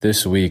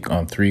This week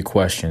on Three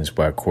Questions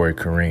by Corey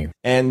Kareem.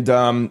 And,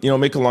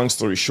 make a long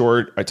story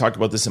short, I talked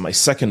about this in my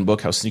second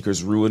book, How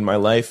Sneakers Ruined My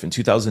Life. In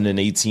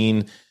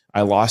 2018,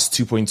 I lost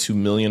 $2.2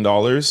 million.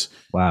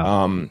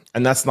 Wow.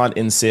 And that's not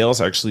in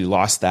sales. I actually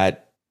lost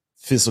that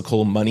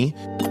physical money.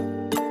 Never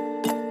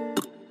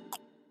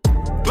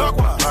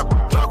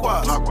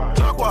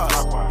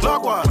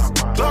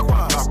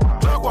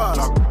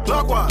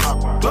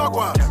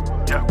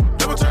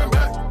turn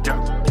back.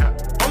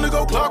 Only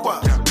go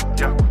clockwise.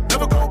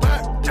 Never go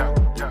back.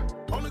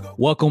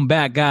 Welcome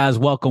back, guys.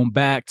 Welcome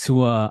back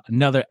to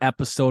another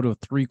episode of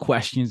Three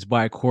Questions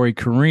by Corey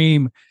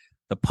Kareem,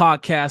 the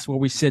podcast where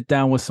we sit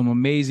down with some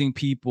amazing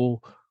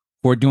people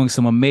who are doing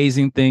some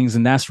amazing things.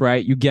 And that's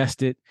right, you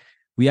guessed it.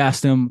 We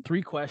asked them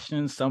 3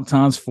 questions,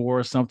 sometimes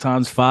 4,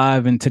 sometimes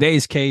 5. In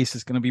today's case,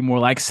 it's going to be more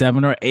like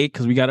 7 or 8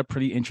 because we got a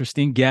pretty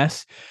interesting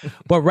guest.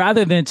 But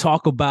rather than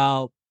talk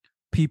about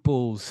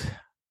people's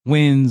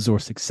wins or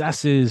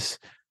successes,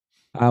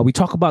 we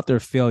talk about their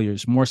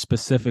failures, more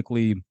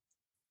specifically,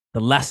 the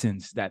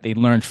lessons that they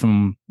learned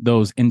from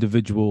those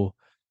individual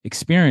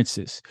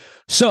experiences.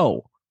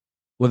 So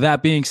with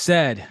that being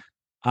said,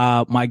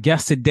 my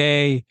guest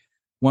today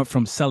went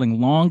from selling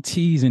long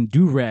tees and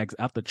do-rags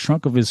out the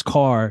trunk of his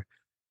car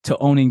to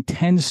owning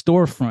 10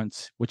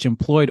 storefronts, which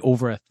employed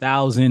over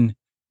 1,000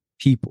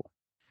 people.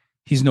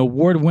 He's an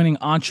award-winning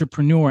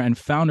entrepreneur and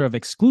founder of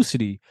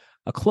Exclusivity,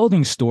 a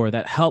clothing store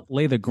that helped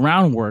lay the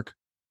groundwork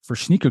for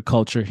sneaker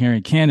culture here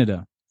in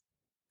Canada.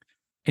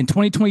 In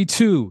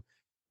 2022,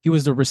 he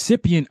was the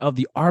recipient of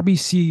the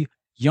RBC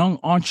Young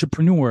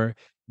Entrepreneur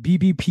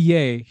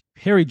BBPA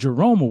Harry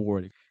Jerome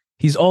Award.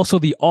 He's also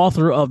the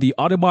author of the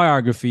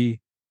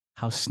autobiography,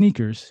 How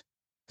Sneakers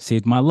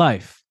Saved My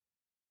Life.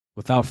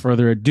 Without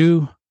further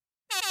ado,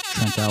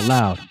 Trent Out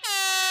Loud.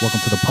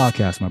 Welcome to the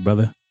podcast, my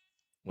brother.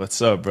 What's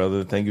up,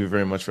 brother? Thank you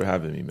very much for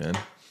having me, man.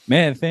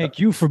 Man, thank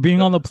you for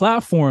being on the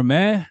platform,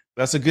 man.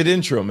 That's a good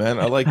intro, man.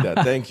 I like that.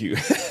 Thank you.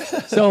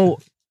 So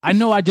I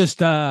know I just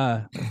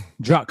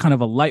dropped kind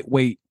of a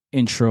lightweight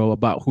intro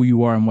about who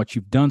you are and what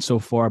you've done so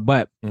far,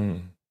 but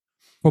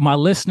for my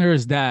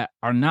listeners that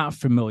are not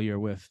familiar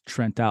with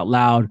Trent Out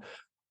Loud,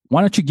 why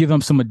don't you give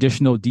them some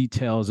additional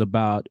details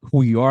about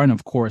who you are? And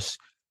of course,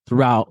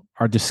 throughout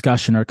our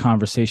discussion or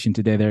conversation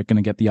today, they're going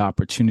to get the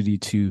opportunity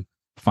to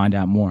find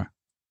out more.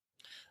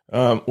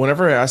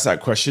 Whenever I ask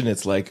that question,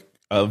 it's like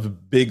a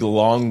big,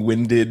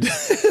 long-winded,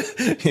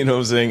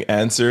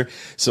 answer.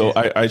 So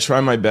yeah. I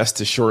try my best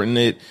to shorten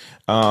it.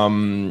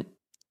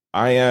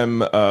 I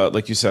am,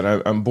 like you said,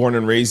 I'm born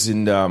and raised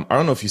in, I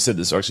don't know if you said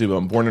this actually, but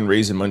I'm born and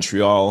raised in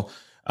Montreal.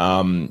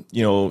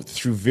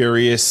 Through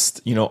various,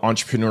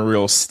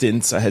 entrepreneurial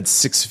stints. I had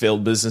 6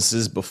 failed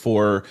businesses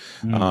before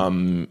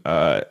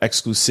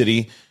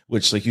Exclusivity,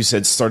 which, like you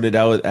said, started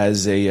out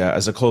as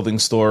a clothing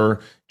store,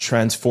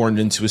 transformed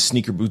into a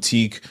sneaker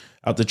boutique.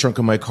 Out the trunk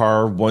of my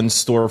car, one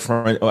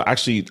storefront,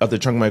 out the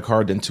trunk of my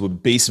car, then to a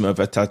basement of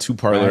a tattoo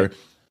parlor, right.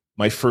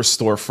 My first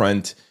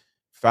storefront.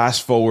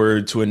 Fast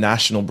forward to a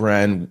national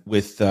brand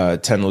with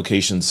 10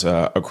 locations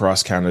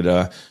across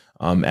Canada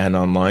and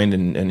online.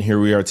 And here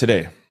we are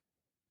today.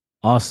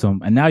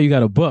 Awesome. And now you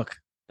got a book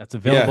that's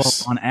available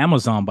on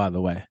Amazon, by the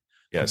way.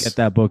 Yes. Get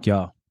that book,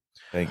 y'all.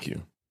 Thank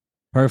you.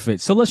 Perfect.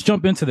 So let's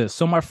jump into this.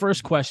 So my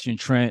first question,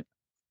 Trent,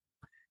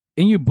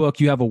 in your book,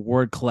 you have a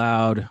word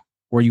cloud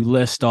where you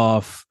list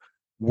off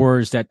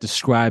words that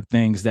describe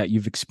things that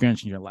you've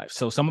experienced in your life.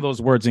 So some of those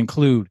words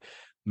include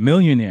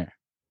millionaire,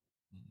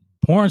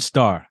 porn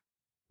star,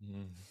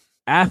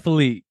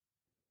 athlete,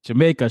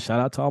 Jamaica. Shout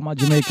out to all my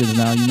Jamaicans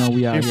now.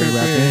 We out here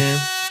rapping.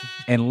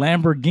 And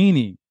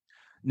Lamborghini.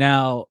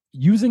 Now,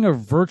 using a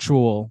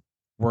virtual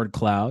word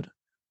cloud,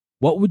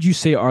 what would you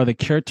say are the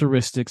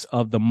characteristics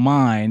of the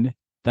mind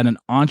that an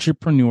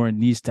entrepreneur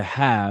needs to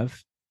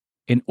have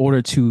in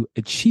order to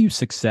achieve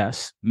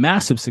success,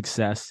 massive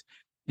success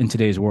in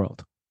today's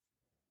world?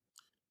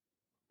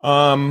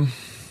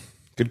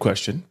 Good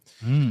question.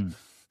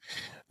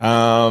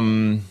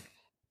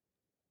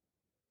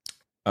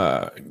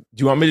 Do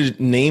you want me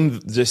to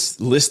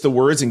just list the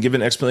words and give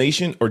an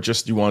explanation, or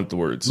just do you want the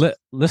words?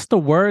 List the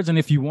words, and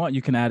if you want,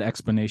 you can add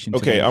explanation.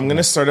 Okay, I'm going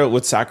to start out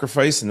with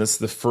sacrifice, and that's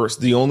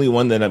the only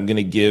one that I'm going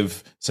to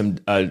give some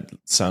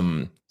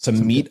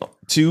meat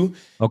to.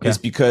 Okay, is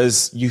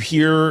because you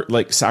hear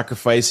like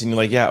sacrifice, and you're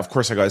like, yeah, of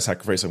course I got to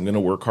sacrifice. I'm going to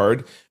work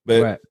hard,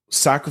 but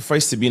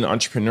sacrifice to be an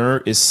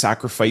entrepreneur is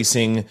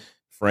sacrificing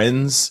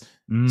friends.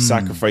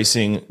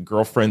 Sacrificing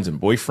girlfriends and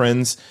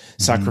boyfriends,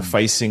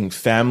 sacrificing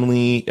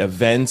family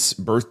events,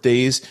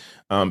 birthdays.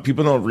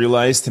 People don't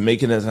realize to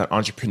make it as an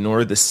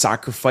entrepreneur, the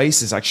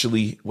sacrifice is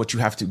actually what you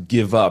have to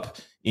give up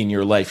in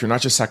your life. You're not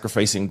just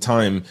sacrificing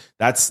time.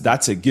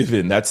 That's a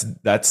given. That's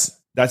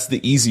the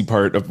easy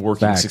part of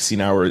working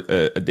 16-hour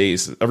a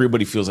days.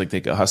 Everybody feels like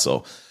they can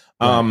hustle.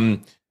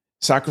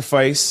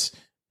 Sacrifice,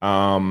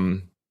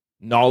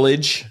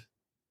 knowledge,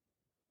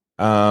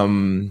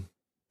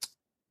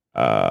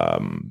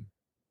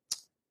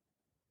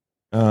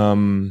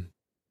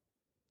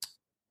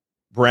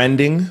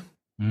 branding,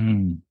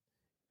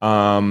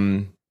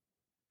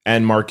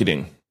 and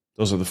marketing.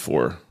 Those are the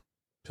 4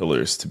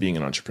 pillars to being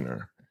an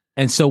entrepreneur.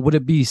 And so would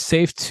it be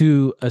safe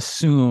to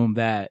assume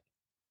that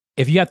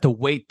if you have to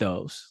weight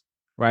those,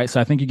 right? So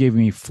I think you gave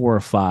me 4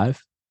 or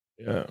 5.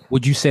 Yeah.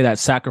 Would you say that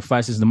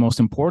sacrifice is the most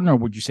important, or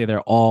would you say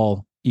they're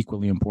all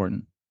equally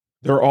important?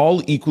 They're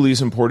all equally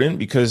as important,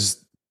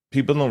 because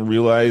people don't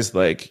realize,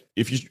 like,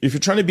 if you're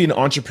trying to be an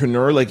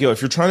entrepreneur, like,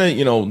 if you're trying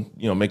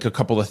to, make a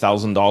couple of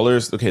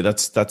 $1,000s, okay,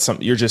 that's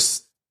something. You're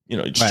just,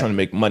 you're just trying to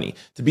make money.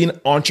 To be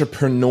an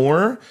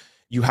entrepreneur,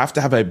 you have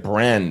to have a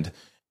brand,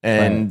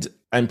 and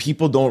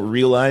people don't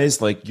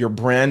realize, like, your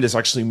brand is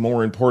actually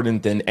more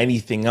important than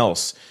anything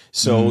else.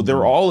 So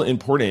they're all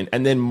important.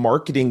 And then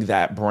marketing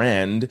that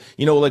brand,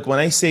 like when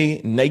I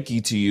say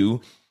Nike to you,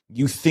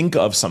 you think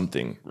of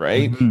something,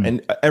 right?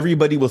 And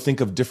everybody will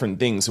think of different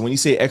things. And when you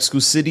say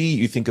exclusivity,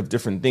 you think of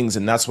different things.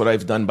 And that's what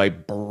I've done by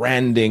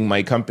branding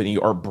my company,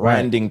 or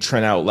branding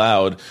Trent Out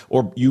Loud,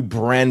 or you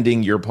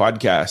branding your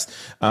podcast.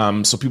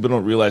 So people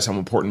don't realize how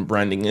important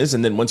branding is.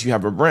 And then once you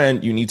have a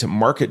brand, you need to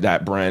market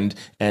that brand.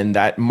 And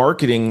that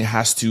marketing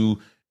has it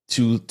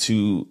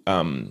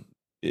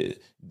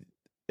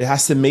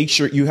has to make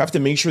sure, you have to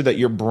make sure that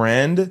your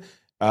brand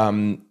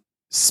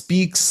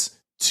speaks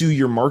to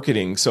your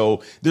marketing.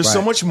 So there's so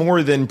much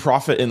more than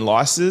profit and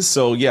losses.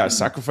 So yeah,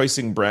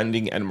 sacrificing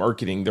branding and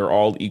marketing, they're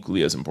all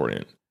equally as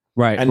important.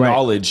 Right. And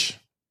knowledge.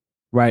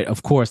 Right.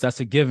 Of course,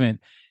 that's a given.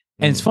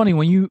 And it's funny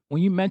when you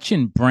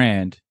mention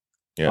brand,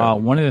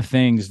 one of the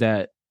things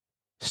that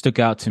stuck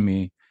out to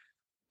me,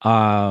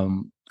 I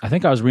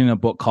think I was reading a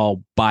book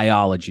called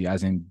Biology,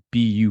 as in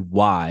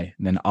BUY,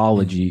 and then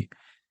ology.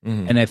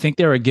 And I think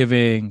they were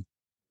giving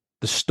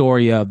the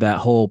story of that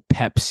whole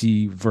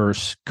Pepsi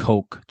versus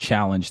Coke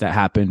challenge that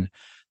happened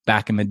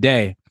back in the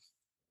day.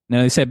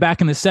 Now, they said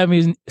back in the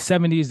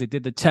 70s, they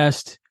did the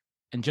test,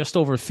 and just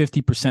over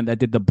 50% that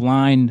did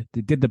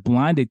the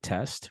blinded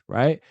test,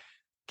 right?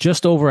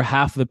 Just over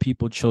half of the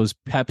people chose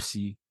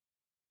Pepsi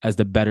as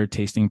the better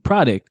tasting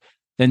product.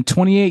 Then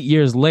 28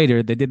 years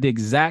later, they did the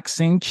exact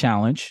same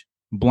challenge,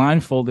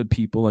 blindfolded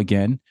people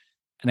again.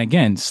 And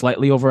again,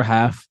 slightly over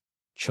half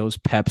chose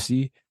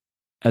Pepsi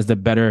as the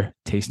better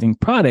tasting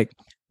product.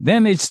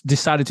 Then they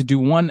decided to do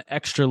one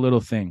extra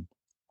little thing.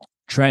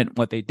 Trent,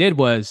 what they did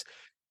was,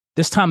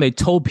 this time they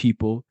told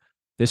people,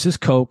 this is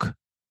Coke,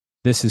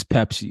 this is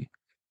Pepsi.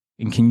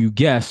 And can you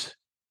guess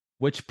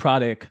which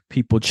product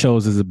people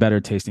chose as a better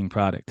tasting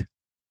product?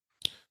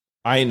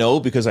 I know,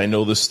 because I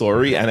know the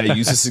story, and I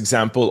use this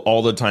example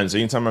all the time. So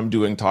anytime I'm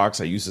doing talks,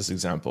 I use this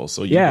example.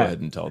 So you go ahead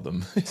and tell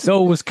them.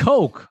 So it was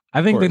Coke.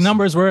 I think the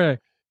numbers were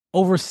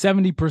over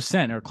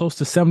 70% or close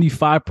to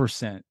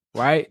 75%.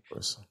 Right.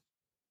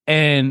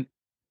 And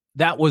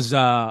that was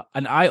an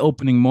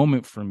eye-opening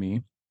moment for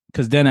me,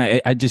 because then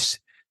I just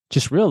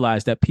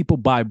realized that people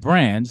buy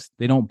brands,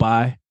 they don't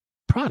buy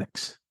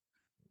products.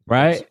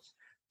 Right.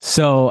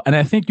 So, and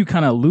I think you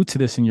kind of allude to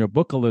this in your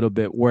book a little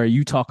bit, where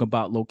you talk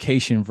about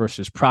location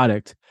versus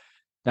product.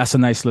 That's a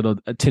nice little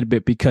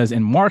tidbit, because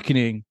in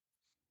marketing,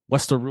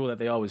 what's the rule that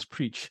they always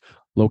preach?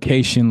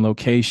 Location,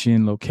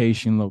 location,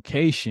 location,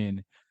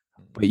 location.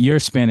 But your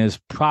spin is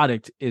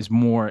product is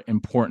more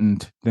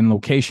important than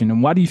location.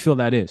 And why do you feel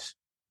that is?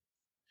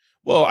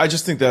 Well, I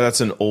just think that that's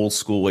an old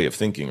school way of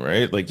thinking,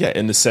 right? Like,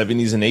 in the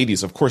 70s and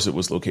 80s, of course it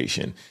was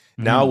location.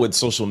 Now with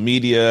social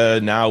media,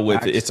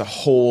 it's a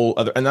whole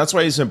other, and that's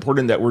why it's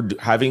important that we're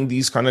having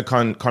these kind of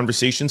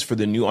conversations for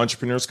the new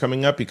entrepreneurs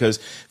coming up, because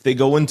if they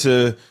go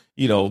into,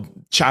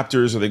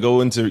 chapters, or they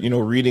go into,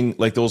 reading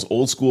like those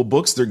old school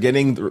books, they're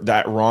getting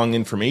that wrong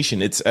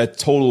information. It's a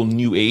total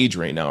new age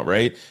right now,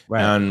 right?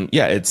 And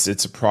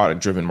it's a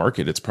product driven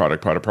market. It's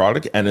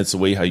product, and it's the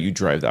way how you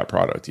drive that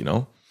product,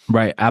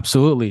 Right.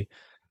 Absolutely.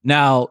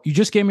 Now, you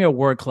just gave me a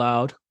word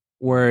cloud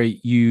where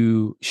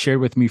you shared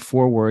with me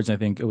 4 words. I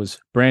think it was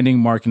branding,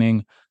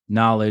 marketing,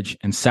 knowledge,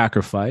 and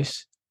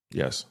sacrifice.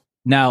 Yes.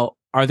 Now,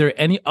 are there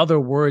any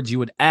other words you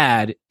would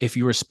add if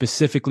you were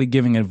specifically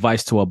giving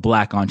advice to a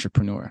Black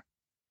entrepreneur?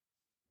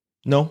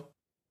 No.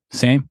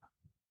 Same?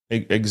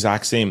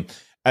 Exact same.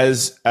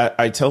 As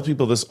I tell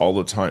people this all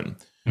the time.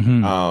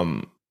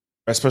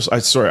 I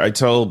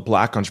tell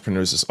Black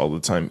entrepreneurs this all the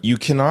time. You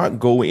cannot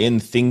go in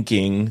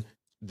thinking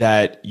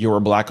that you're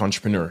a Black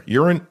entrepreneur.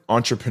 You're an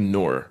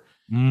entrepreneur.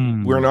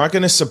 We're not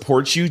going to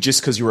support you just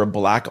because you're a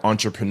Black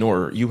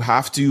entrepreneur. You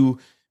have to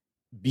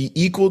be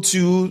equal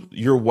to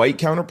your white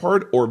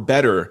counterpart or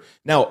better.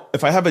 Now,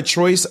 if I have a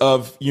choice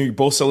of you're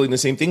both selling the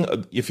same thing,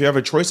 if you have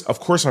a choice, of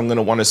course, I'm going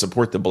to want to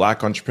support the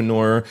Black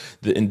entrepreneur,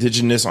 the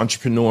indigenous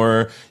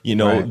entrepreneur,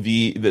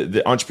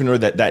 the entrepreneur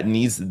that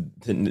needs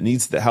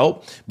the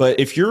help. But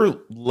if you're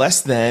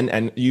less than,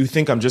 and you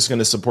think I'm just going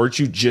to support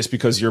you just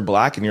because you're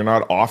Black and you're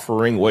not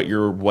offering what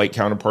your white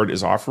counterpart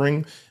is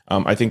offering,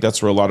 I think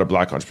that's where a lot of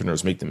Black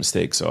entrepreneurs make the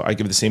mistake. So I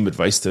give the same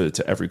advice to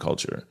every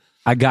culture.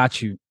 I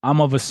got you. I'm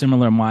of a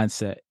similar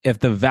mindset. If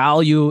the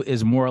value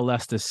is more or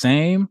less the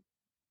same,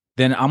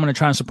 then I'm going to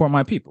try and support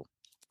my people.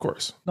 Of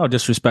course. No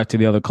disrespect to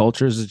the other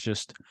cultures. It's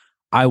just,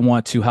 I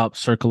want to help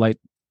circulate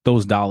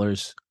those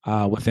dollars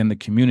within the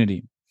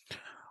community.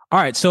 All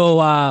right.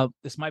 So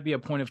this might be a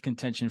point of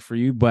contention for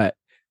you, but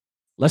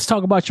let's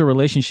talk about your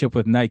relationship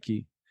with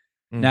Nike.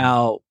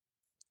 Now,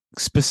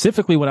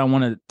 specifically what I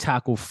want to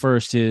tackle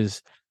first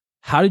is,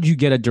 how did you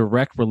get a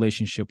direct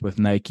relationship with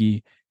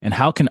Nike, and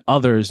how can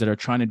others that are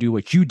trying to do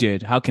what you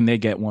did, how can they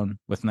get one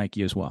with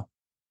Nike as well?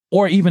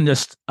 Or even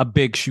just a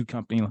big shoe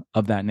company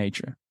of that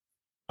nature?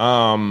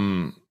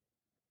 Through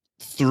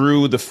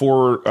the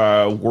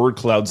 4 word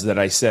clouds that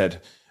I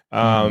said.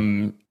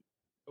 When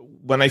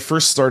I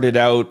first started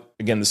out,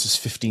 again, this was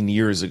 15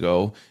 years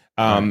ago,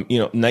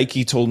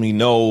 Nike told me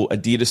no,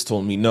 Adidas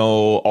told me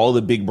no, all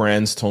the big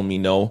brands told me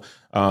no.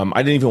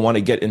 I didn't even want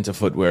to get into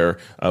footwear.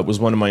 It was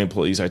one of my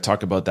employees. I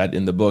talk about that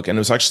in the book. And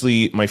it was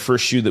actually my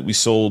first shoe that we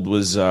sold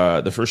was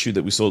a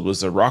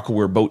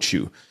Rockaware boat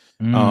shoe.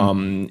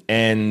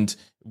 And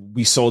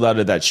we sold out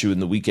of that shoe in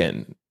the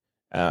weekend.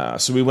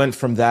 So we went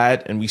from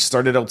that and we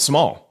started out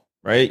small,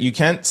 right? You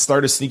can't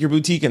start a sneaker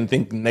boutique and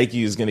think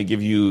Nike is going to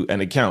give you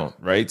an account,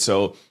 right?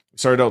 So we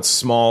started out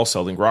small,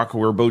 selling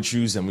Rockaware boat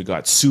shoes. Then we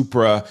got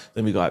Supra.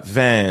 Then we got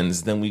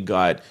Vans. Then we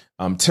got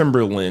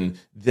Timberland.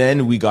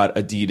 Then we got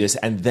Adidas.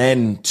 And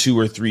then 2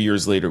 or 3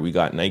 years later, we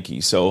got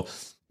Nike. So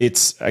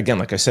it's, again,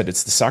 like I said,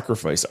 it's the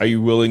sacrifice. Are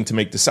you willing to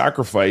make the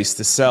sacrifice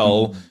to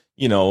sell,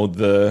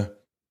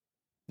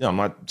 I'm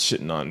not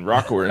shitting on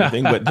Rockaware or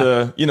anything, but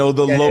the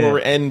lower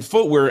end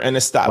footwear and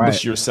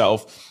establish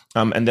yourself,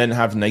 and then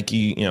have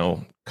Nike,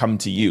 come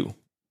to you.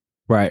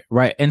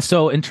 Right. And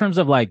so in terms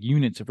of like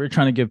units, if we're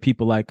trying to give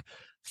people like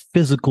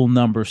physical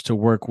numbers to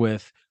work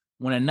with,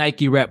 when a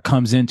Nike rep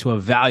comes in to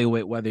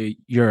evaluate whether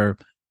you're,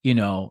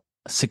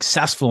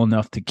 successful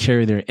enough to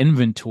carry their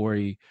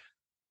inventory,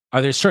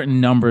 are there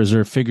certain numbers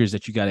or figures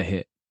that you got to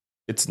hit?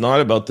 It's not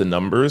about the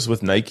numbers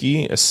with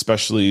Nike,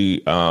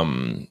 especially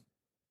in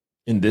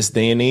this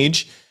day and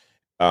age.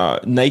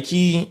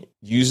 Nike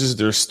uses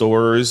their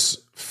stores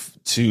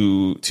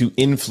to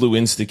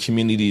influence the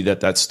community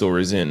that store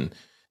is in.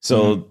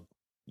 So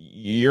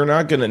you're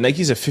not going to,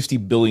 Nike's a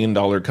 $50 billion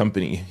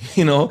company.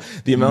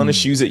 The amount of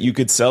shoes that you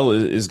could sell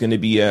is going to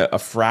be a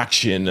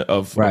fraction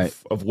of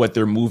what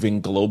they're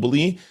moving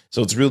globally.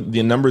 So it's real.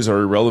 The numbers are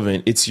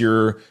irrelevant. It's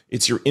your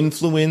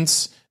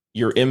influence,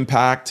 your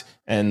impact,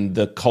 and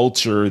the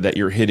culture that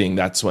you're hitting.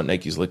 That's what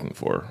Nike's looking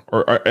for,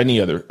 or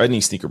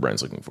any sneaker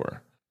brand's looking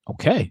for.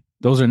 Okay.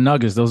 Those are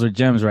nuggets. Those are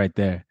gems right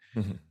there.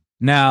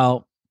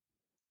 Now,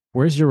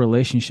 where's your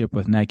relationship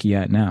with Nike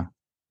at now?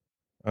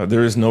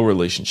 There is no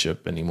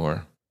relationship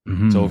anymore.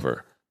 It's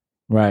over.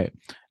 Right.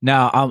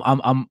 Now,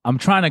 I'm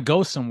trying to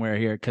go somewhere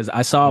here because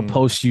I saw a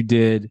post you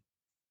did,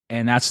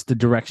 and that's the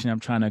direction I'm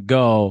trying to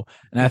go.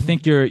 And I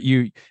think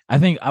I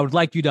think I would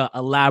like you to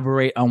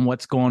elaborate on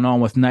what's going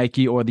on with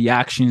Nike, or the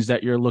actions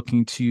that you're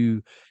looking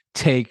to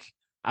take.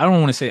 I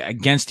don't want to say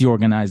against the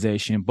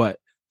organization, but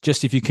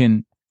just if you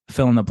can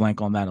fill in the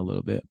blank on that a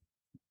little bit.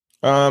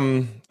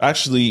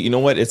 Actually, you know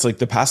what? It's like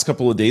the past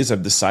couple of days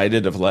I've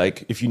decided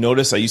if you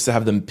notice, I used to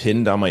have them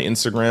pinned on my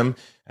Instagram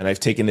and I've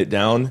taken it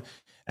down,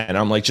 and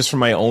I'm like, just for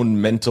my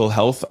own mental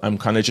health, I'm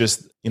kind of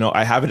just,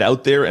 I have it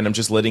out there and I'm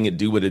just letting it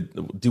do what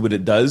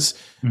it does.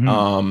 So,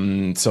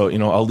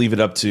 I'll leave it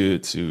up to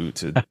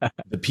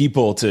the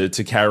people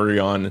to carry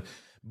on,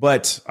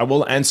 but I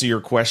will answer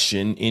your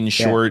question in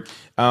short.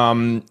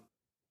 I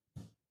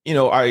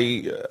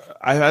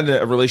had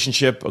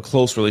a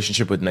close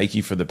relationship with Nike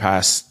for the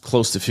past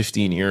close to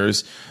 15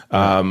 years.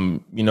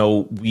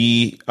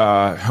 We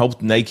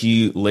helped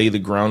Nike lay the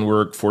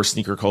groundwork for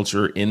sneaker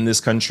culture in this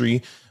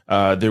country.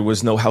 There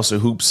was no House of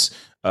Hoops.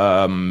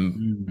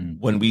 When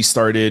we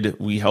started,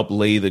 we helped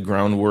lay the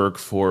groundwork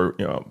for,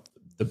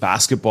 the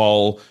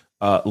basketball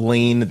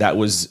lane that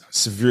was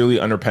severely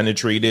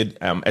underpenetrated.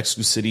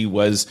 Exclusivity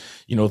was,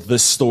 the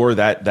store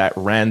that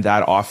ran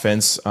that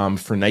offense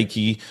for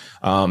Nike,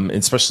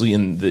 especially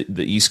in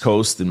the East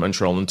Coast, in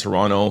Montreal and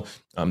Toronto.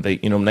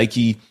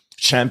 Nike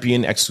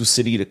championed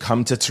Exclusivity to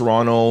come to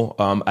Toronto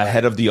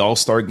ahead of the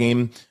All-Star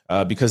game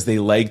because they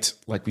liked,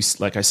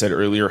 like I said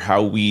earlier,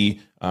 how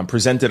we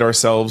presented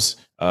ourselves,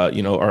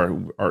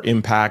 our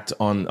impact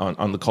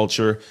on the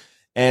culture.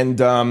 And,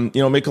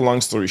 make a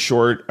long story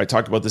short, I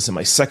talked about this in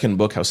my second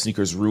book, How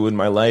Sneakers Ruined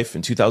My Life.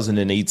 In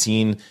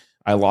 2018,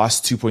 I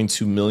lost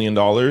 $2.2 million.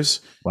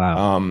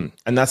 Wow.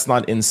 And that's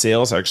not in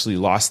sales. I actually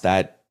lost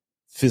that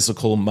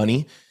physical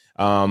money.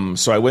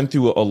 So I went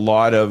through a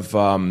lot of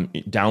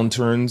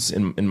downturns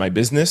in my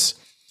business.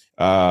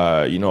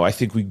 I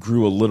think we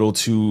grew a little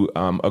too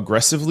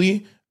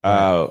aggressively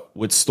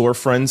with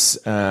storefronts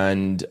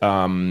and,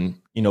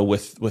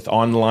 with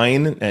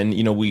online,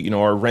 and,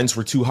 our rents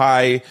were too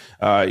high.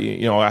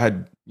 I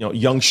had,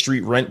 Young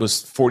Street rent was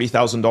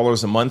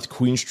 $40,000 a month.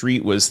 Queen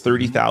Street was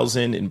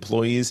 30,000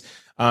 employees.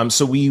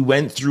 So we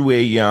went through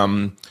a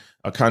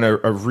kind of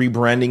a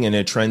rebranding and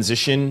a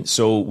transition.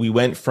 So we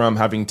went from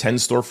having 10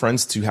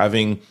 storefronts to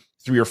having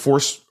 3 or 4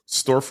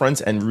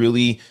 storefronts, and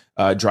really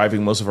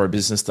driving most of our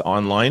business to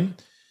online.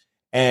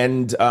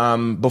 And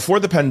before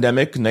the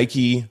pandemic,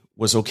 Nike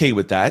was okay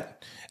with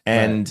that.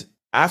 And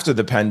after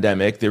the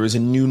pandemic, there was a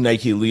new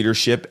Nike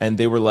leadership, and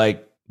they were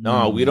like,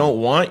 no, we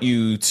don't want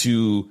you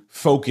to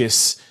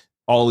focus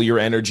all your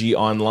energy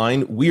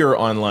online. We are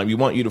online. We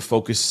want you to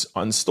focus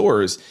on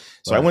stores.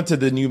 So I went to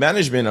the new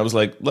management. I was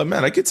like, look,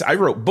 man, I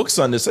wrote books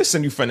on this. I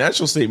send you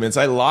financial statements.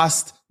 I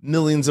lost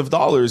millions of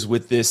dollars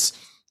with this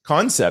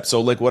concept.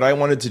 So like what I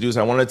wanted to do is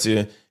I wanted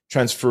to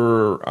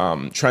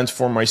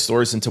transform my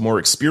stores into more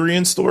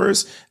experienced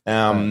stores.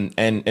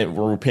 And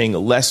we're paying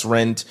less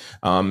rent.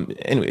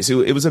 Anyways,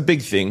 it was a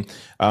big thing.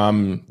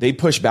 They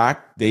pushed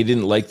back. They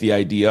didn't like the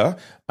idea.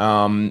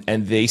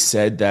 And they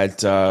said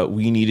that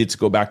we needed to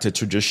go back to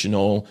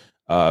traditional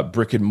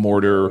brick and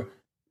mortar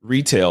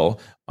retail.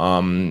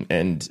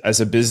 And as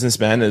a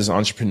businessman, as an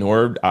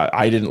entrepreneur,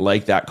 I didn't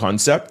like that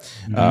concept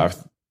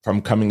from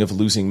coming of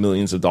losing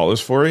millions of dollars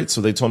for it.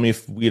 So they told me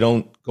if we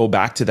don't go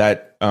back to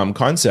that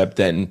concept,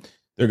 then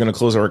they're going to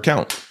close our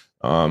account.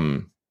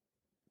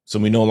 So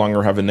we no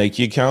longer have a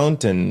Nike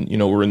account, and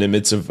we're in the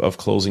midst of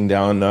closing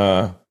down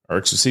our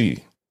Extra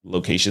City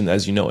location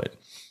as you know it.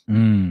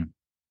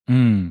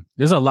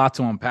 There's a lot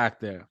to unpack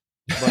there.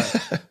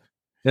 But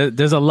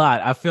there's a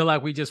lot. I feel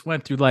like we just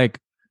went through like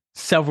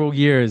several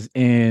years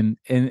in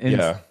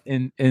 2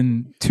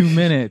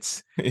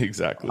 minutes.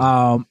 Exactly.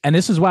 And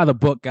this is why the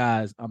book,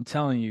 guys, I'm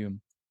telling you,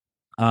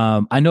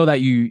 I know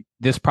that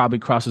this probably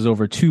crosses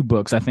over 2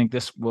 books. I think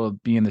this will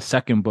be in the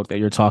second book that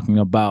you're talking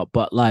about,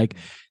 but like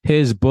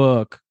his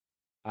book,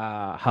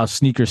 How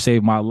Sneakers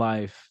Saved My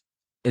Life,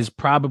 is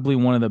probably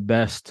one of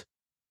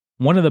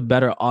the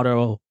better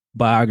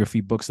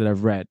autobiography books that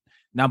I've read.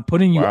 Now I'm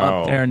putting you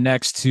up there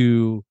next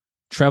to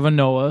Trevor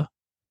Noah,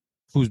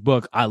 whose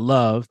book I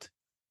loved,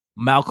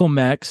 Malcolm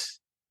X,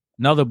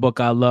 another book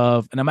I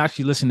love, and I'm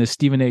actually listening to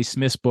Stephen A.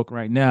 Smith's book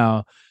right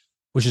now,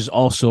 which is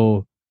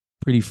also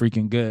pretty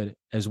freaking good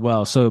as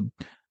well. So,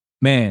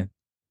 man,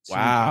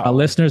 our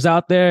listeners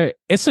out there,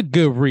 it's a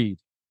good read,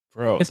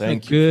 bro. It's a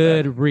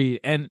good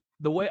read, and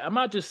the way I'm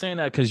not just saying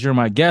that because you're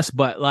my guest,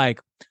 but like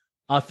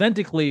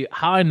authentically,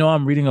 how I know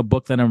I'm reading a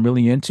book that I'm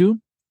really into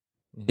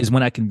is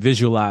when I can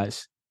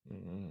visualize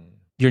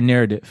your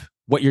narrative,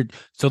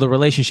 so the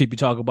relationship you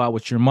talk about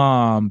with your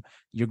mom,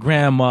 your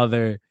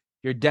grandmother,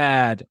 your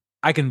dad,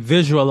 I can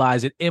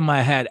visualize it in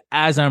my head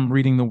as I'm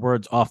reading the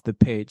words off the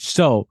page.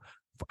 So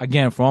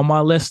again, for all my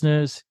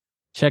listeners,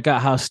 check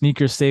out How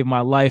Sneakers Saved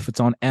My Life.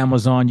 It's on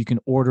Amazon. You can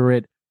order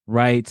it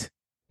right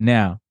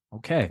now.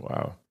 Okay.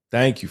 Wow.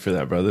 Thank you for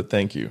that, brother.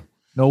 Thank you.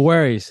 No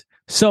worries.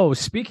 So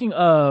speaking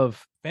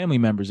of family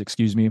members,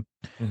 excuse me,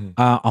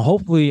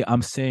 hopefully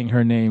I'm saying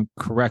her name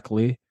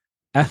correctly.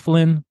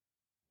 Ethelyn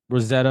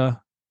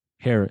Rosetta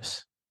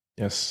Harris.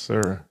 Yes,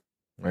 sir.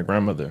 My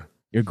grandmother.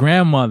 Your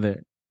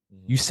grandmother.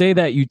 You say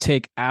that you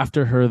take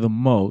after her the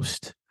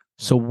most.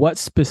 So what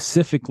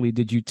specifically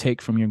did you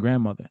take from your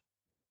grandmother?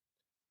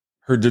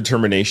 Her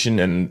determination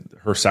and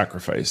her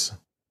sacrifice.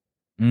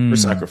 Her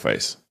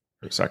sacrifice.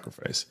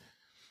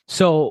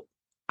 So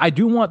I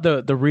do want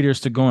the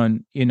readers to go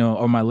and,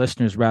 or my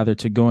listeners rather,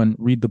 to go and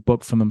read the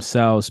book for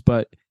themselves.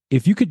 But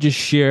if you could just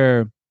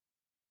share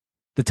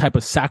the type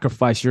of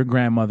sacrifice your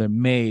grandmother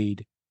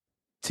made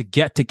to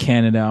get to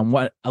Canada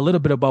and a little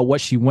bit about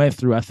what she went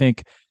through, I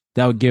think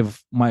that would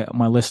give my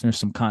listeners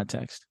some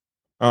context.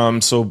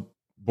 So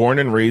born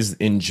and raised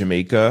in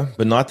Jamaica,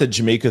 but not the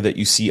Jamaica that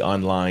you see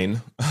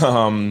online.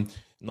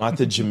 Not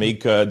the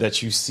Jamaica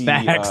that you see.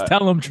 Facts.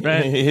 Tell them,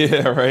 Trent.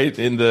 Yeah, right.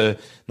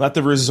 Not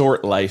the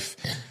resort life.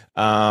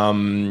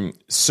 So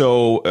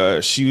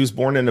she was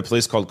born in a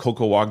place called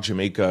Cocoa,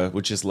 Jamaica,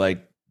 which is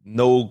like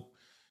no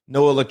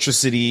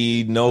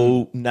electricity,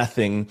 no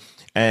nothing.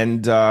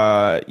 And,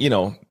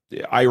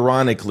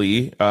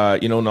 ironically,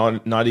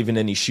 not even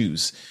any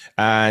shoes.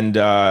 And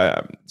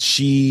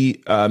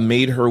she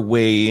made her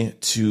way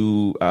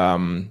to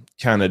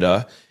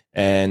Canada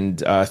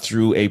and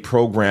through a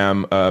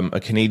program, a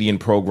Canadian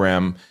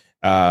program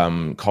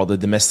called the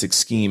Domestic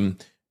Scheme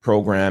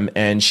Program.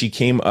 And she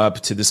came up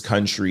to this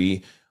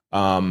country.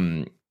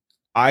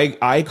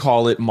 I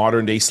call it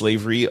modern day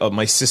slavery.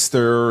 My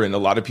sister and a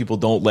lot of people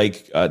don't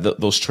like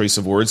those choice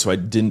of words, so I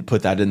didn't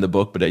put that in the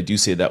book, but I do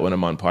say that when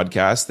I'm on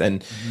podcast.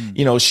 And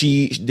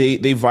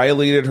they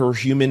violated her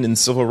human and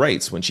civil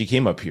rights when she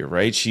came up here.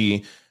 Right?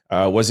 She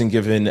wasn't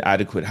given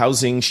adequate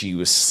housing.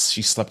 She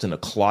slept in a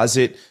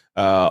closet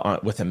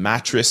with a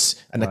mattress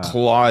and a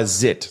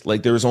closet.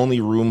 Like there was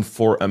only room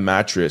for a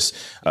mattress.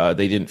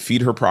 They didn't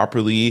feed her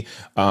properly.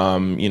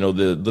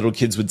 The little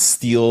kids would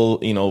steal,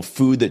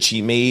 food that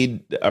she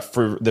made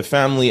for the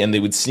family, and they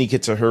would sneak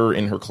it to her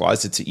in her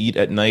closet to eat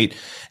at night.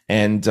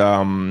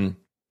 And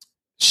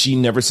she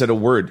never said a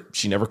word.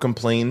 She never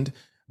complained.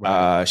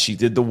 She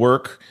did the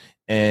work.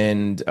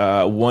 And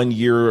 1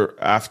 year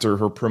after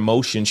her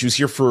promotion, she was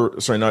here for,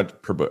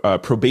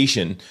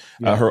 probation.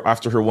 Yeah.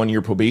 After her 1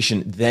 year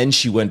probation, then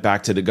she went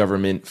back to the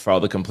government,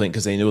 filed a complaint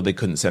because they knew they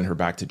couldn't send her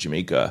back to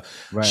Jamaica.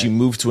 Right. She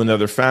moved to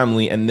another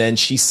family, and then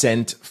she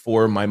sent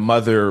for my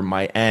mother,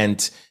 my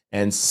aunt,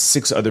 and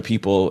 6 other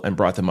people and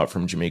brought them up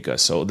from Jamaica.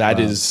 So that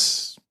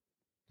is,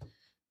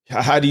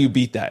 how do you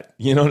beat that?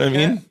 You know what I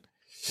mean?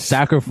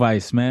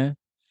 Sacrifice, man.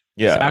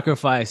 Yeah.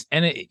 Sacrifice.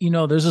 And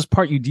there's this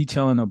part you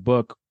detail in a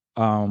book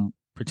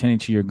pertaining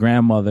to your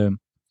grandmother,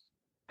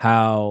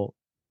 how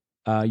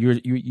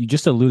you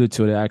just alluded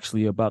to it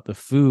actually about the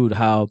food,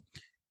 how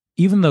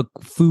even the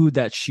food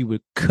that she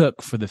would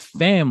cook for the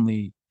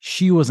family,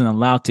 she wasn't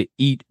allowed to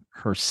eat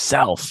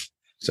herself.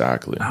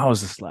 Exactly. I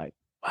was just like,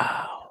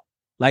 wow.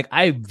 Like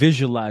I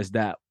visualized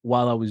that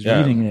while I was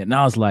reading it. And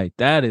I was like,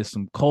 that is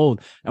some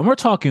cold. And we're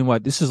talking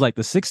what, this is like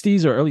the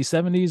 60s or early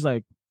 70s?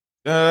 Like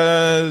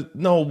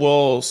no,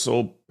 well,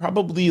 so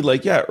probably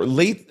like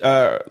late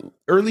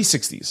early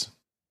 60s.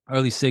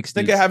 Early 60s. I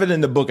think I have it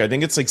in the book. I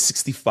think it's like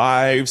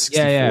 65,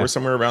 64,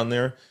 somewhere around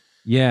there.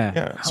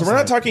 Yeah. So we're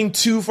not talking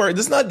too far.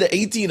 This is not the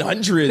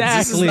 1800s. Exactly.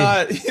 This is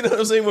not, you know what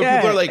I'm saying? When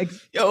people are like,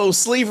 yo,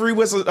 slavery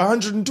was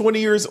 120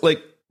 years.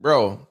 Like,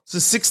 bro, it's the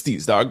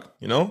 60s, dog,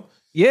 you know?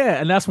 Yeah.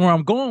 And that's where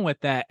I'm going with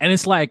that. And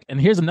it's like,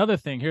 and here's another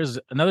thing. Here's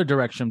another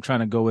direction I'm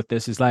trying to go with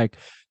this is like,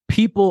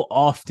 people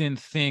often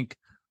think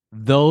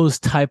those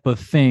type of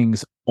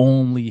things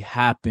only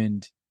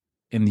happened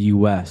in the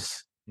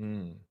US.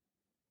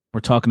 We're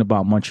talking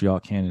about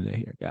Montreal, Canada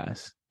here,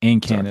 guys,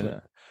 in Canada.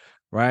 Exactly.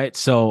 Right.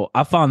 So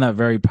I found that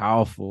very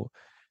powerful,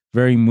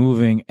 very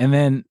moving. And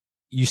then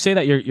you say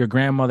that your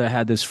grandmother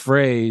had this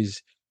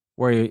phrase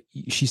where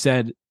she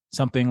said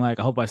something like,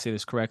 I hope I say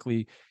this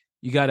correctly,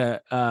 you got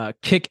to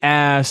kick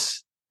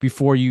ass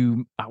before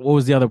you, what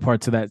was the other part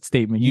to that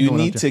statement? You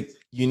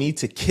need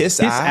to kiss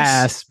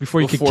ass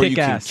before you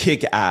can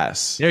kick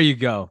ass. There you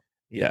go.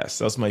 Yes,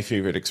 that's my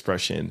favorite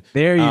expression.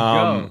 There you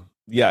go.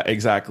 Yeah,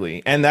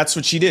 exactly. And that's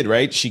what she did,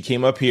 right? She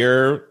came up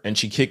here and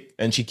she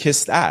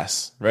kissed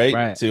ass,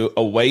 right? To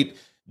a white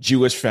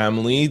Jewish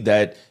family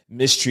that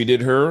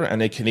mistreated her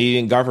and a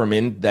Canadian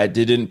government that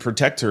didn't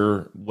protect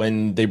her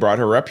when they brought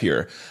her up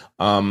here.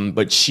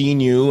 But she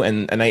knew,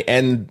 and I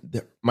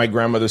end my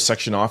grandmother's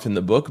section off in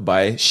the book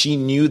by, she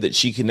knew that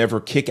she could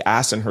never kick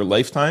ass in her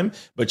lifetime,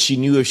 but she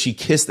knew if she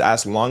kissed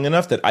ass long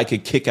enough that I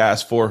could kick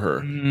ass for her.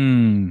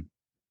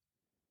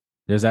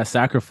 There's that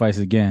sacrifice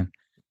again.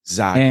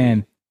 Exactly.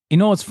 And you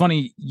know what's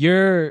funny?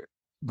 Your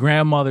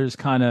grandmother's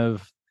kind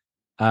of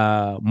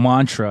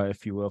mantra,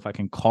 if you will, if I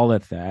can call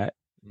it that,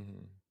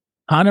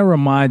 kind of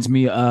reminds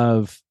me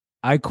of,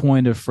 I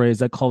coined a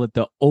phrase, I call it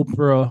the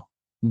Oprah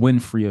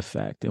Winfrey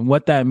effect. And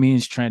what that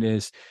means, Trent,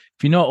 is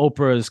if you know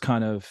Oprah's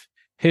kind of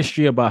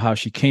history about how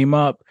she came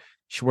up,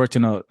 she worked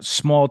in a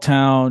small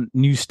town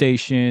news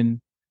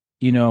station,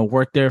 you know,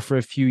 worked there for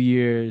a few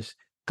years,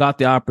 got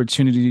the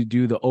opportunity to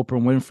do the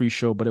Oprah Winfrey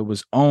Show, but it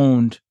was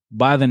owned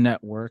by the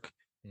network.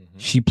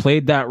 She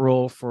played that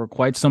role for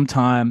quite some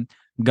time,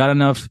 got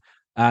enough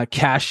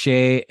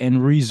cachet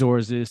and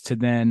resources to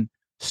then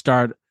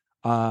start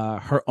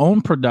her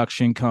own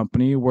production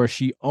company where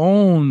she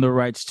owned the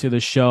rights to the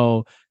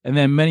show. And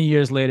then many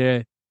years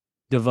later,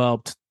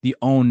 developed the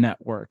own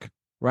network,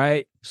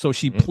 right? So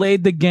she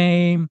played the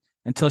game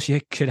until she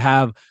could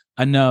have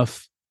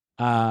enough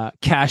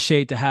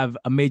cachet to have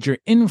a major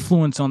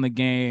influence on the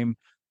game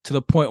to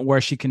the point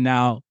where she can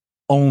now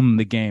own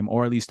the game,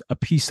 or at least a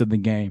piece of the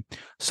game.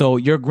 So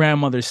your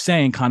grandmother's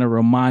saying kind of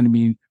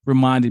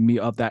reminded me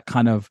of that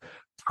kind of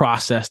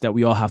process that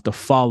we all have to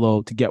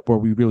follow to get where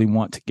we really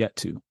want to get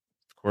to.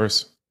 Of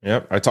course.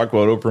 Yep. I talk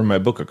about Oprah in my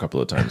book a couple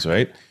of times,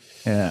 right?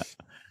 Yeah.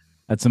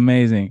 That's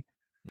amazing.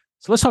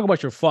 So let's talk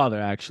about your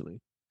father,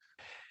 actually.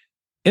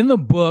 In the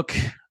book,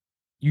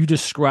 you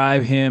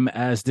describe him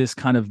as this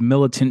kind of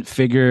militant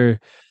figure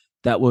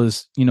that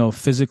was, you know,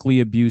 physically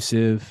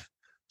abusive.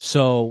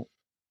 So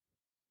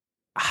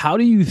how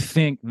do you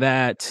think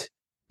that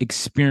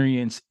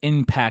experience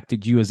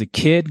impacted you as a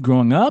kid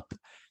growing up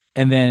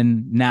and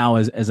then now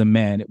as a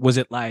man? Was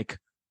it like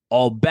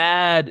all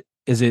bad?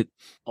 Is it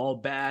all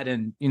bad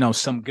and, you know,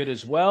 some good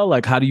as well?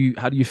 Like, how do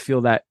you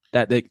feel that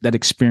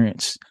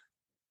experience?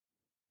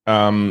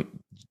 The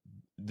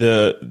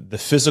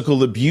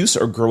physical abuse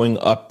or growing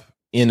up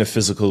in a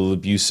physical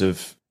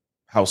abusive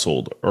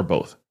household, or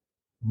both?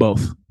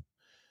 Both.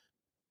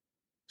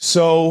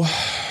 So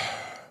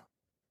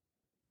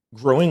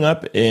growing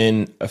up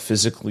in a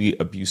physically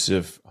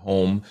abusive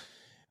home,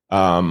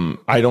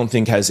 I don't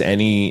think has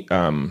any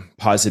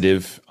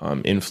positive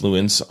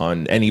influence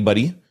on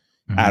anybody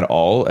at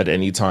all, at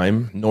any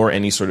time, nor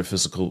any sort of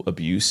physical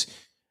abuse.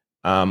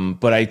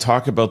 But I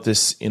talk about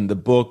this in the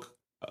book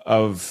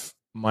of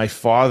my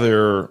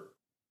father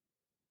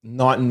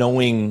not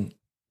knowing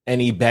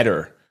any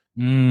better.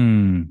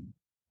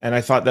 And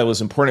I thought that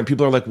was important.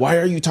 People are like, why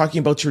are you talking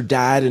about your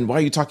dad? And why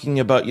are you talking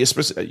about,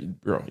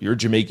 bro, you're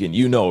Jamaican,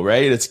 you know,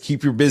 right? It's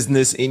keep your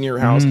business in your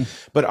house.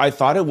 But I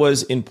thought it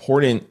was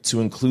important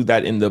to include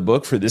that in the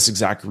book for this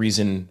exact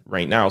reason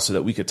right now, so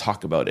that we could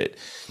talk about it.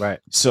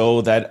 Right.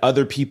 So that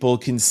other people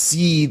can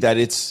see that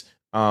it's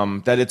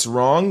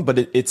wrong, but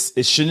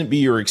it shouldn't be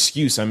your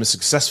excuse. I'm a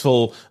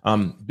successful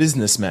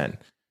businessman.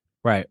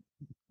 Right.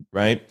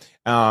 Right.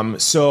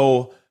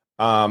 So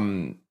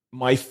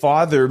my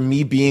father,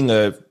 me being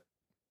a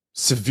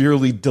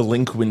severely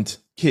delinquent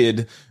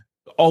kid,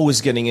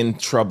 always getting in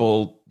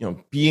trouble, you know,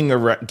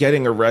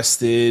 getting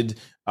arrested,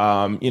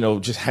 you know,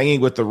 just hanging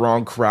with the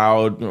wrong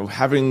crowd, you know,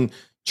 having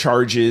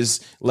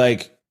charges.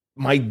 Like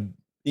my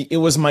it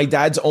was my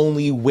dad's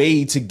only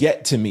way to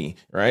get to me,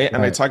 right?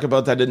 And I talk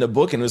about that in the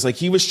book, and it was like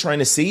he was trying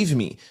to save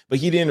me, but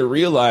he didn't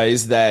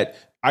realize that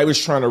I was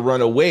trying to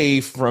run away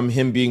from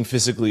him being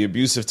physically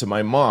abusive to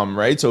my mom,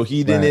 right? So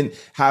he didn't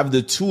have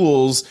the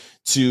tools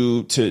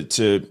to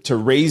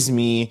raise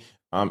me,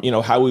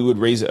 how we would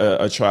raise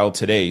a child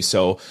today.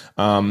 So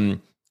I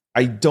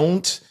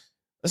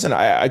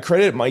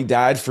credit my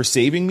dad for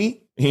saving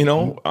me.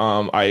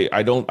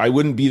 I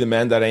wouldn't be the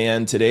man that I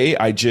am today.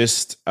 I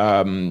just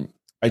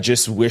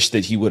wish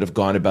that he would have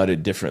gone about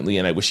it differently,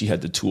 and I wish he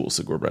had the tools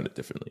to go about it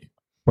differently.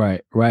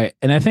 Right.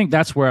 And I think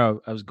that's where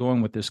I was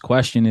going with this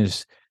question,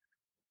 is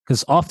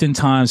because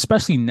oftentimes,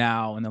 especially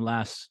now in the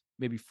last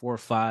maybe 4 or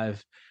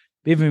 5,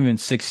 maybe even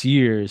 6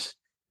 years,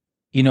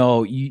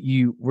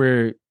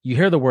 you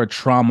hear the word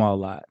trauma a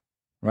lot,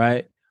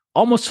 right?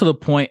 Almost to the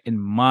point, in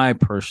my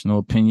personal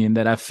opinion,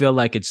 that I feel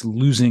like it's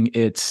losing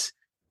its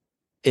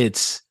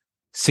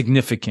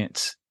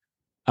significance.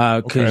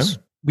 Because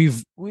we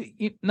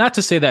not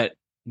to say that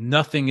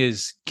nothing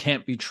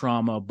can't be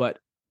trauma, but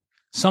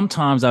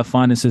sometimes I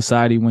find in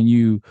society, when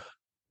you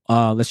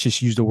let's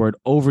just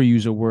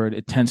overuse a word,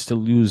 it tends to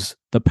lose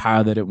the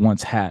power that it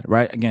once had,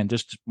 right? Again,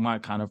 just my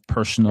kind of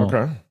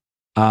personal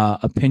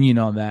opinion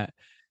on that.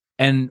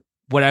 And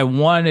what I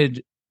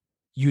wanted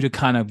you to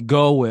kind of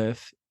go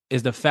with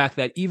is the fact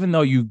that even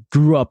though you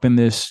grew up in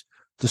this,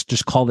 let's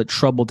just call it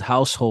troubled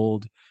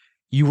household,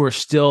 you were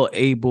still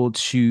able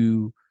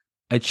to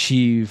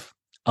achieve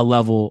a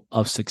level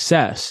of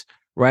success,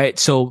 right?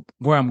 So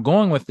where I'm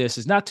going with this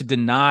is not to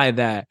deny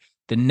that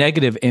the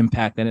negative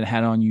impact that it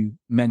had on you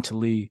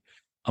mentally,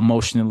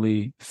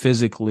 emotionally,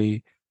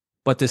 physically,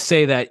 but to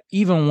say that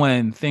even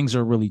when things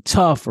are really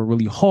tough or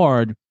really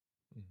hard,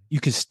 you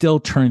can still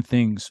turn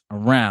things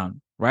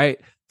around, right?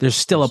 There's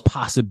still a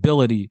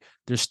possibility.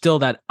 There's still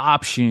that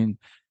option.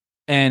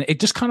 And it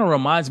just kind of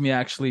reminds me,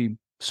 actually.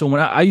 So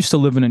when I used to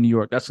live in New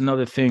York, that's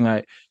another thing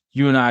that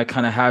you and I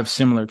kind of have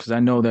similar, because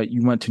I know that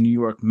you went to New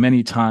York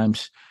many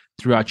times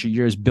throughout your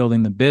years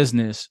building the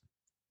business.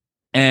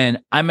 And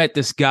I met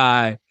this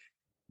guy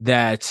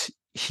that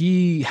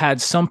he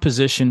had some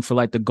position for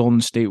like the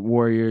Golden State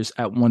Warriors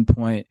at one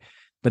point,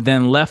 but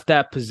then left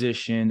that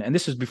position. And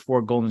this is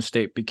before Golden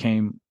State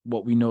became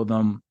what we know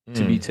them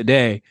to be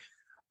today.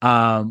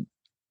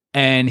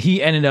 And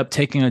he ended up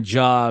taking a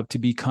job to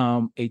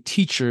become a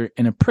teacher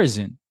in a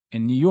prison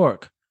in New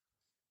York.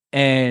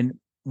 And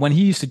when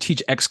he used to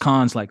teach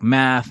ex-cons like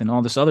math and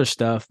all this other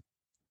stuff,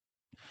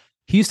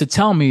 he used to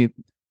tell me,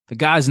 the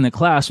guys in the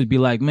class would be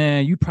like,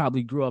 man, you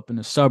probably grew up in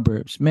the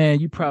suburbs. Man,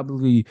 you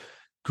probably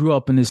grew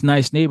up in this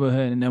nice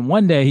neighborhood. And then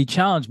one day he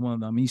challenged one of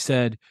them. He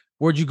said,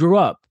 where'd you grow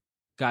up?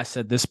 Guy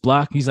said, this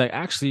block. He's like,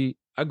 actually,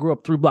 I grew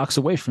up 3 blocks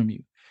away from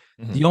you.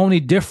 Mm-hmm. The only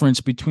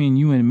difference between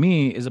you and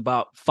me is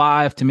about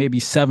 5 to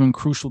maybe 7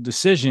 crucial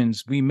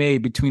decisions we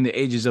made between the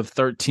ages of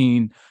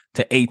 13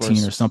 to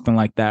 18 or something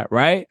like that,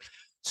 right?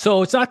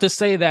 So it's not to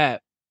say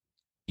that,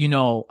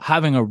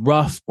 having a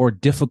rough or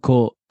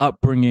difficult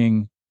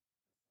upbringing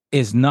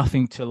is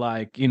nothing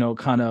to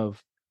kind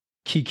of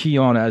key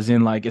on, as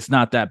in like, it's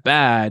not that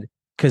bad,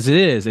 because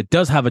it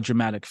does have a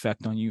dramatic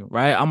effect on you,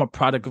 right? I'm a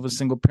product of a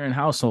single parent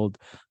household.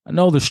 I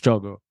know the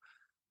struggle,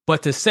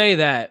 but to say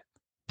that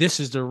this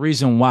is the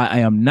reason why I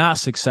am not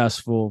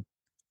successful,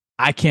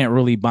 I can't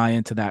really buy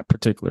into that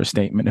particular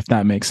statement, if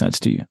that makes sense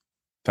to you.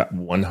 That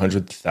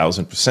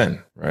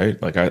 100,000%,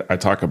 right? Like I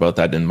talk about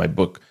that in my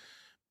book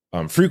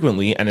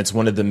frequently, and it's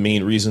one of the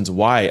main reasons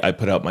why I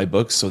put out my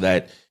books, so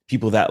that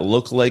people that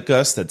look like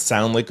us, that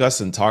sound like us,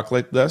 and talk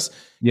like us,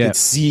 could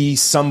see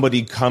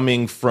somebody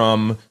coming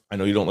from, I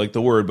know you don't like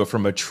the word, but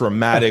from a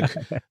traumatic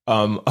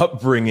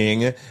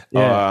upbringing,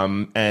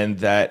 and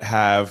that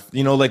have,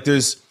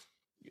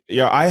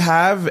 I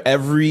have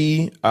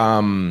every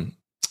what's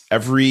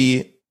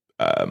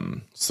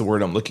the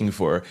word I'm looking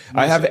for?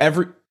 I have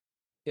every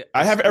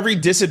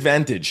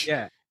disadvantage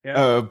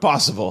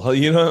possible.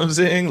 You know what I'm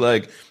saying?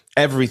 Like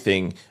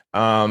everything.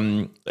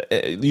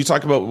 You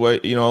talk about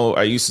what,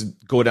 I used to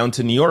go down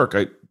to New York.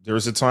 There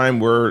was a time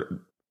where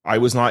I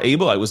was not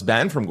able, I was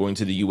banned from going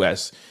to the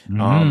US.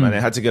 And I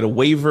had to get a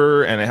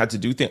waiver, and I had to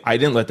do things. I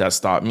didn't let that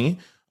stop me.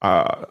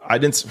 I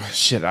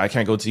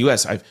can't go to the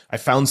US. I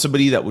found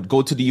somebody that would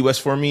go to the US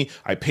for me.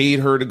 I paid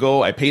her to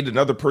go. I paid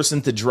another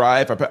person to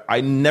drive. I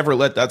never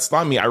let that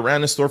stop me. I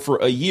ran a store for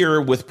a year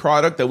with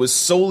product that was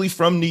solely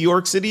from New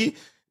York City,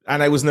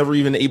 and I was never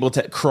even able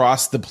to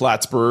cross the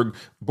Plattsburgh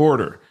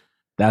border.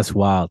 That's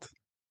wild.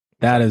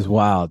 That is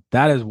wild.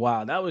 That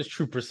was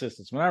true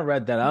persistence. When I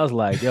read that, I was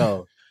like,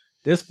 yo,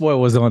 this boy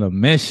was on a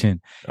mission.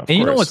 Of course.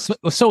 You know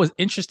what's so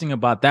interesting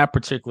about that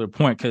particular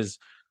point? Because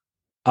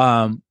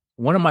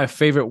one of my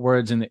favorite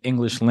words in the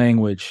English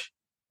language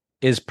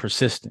is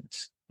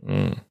persistence.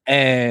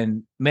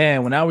 And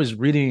man, when I was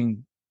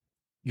reading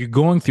you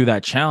going through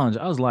that challenge,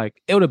 I was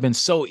like, it would have been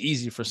so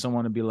easy for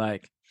someone to be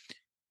like,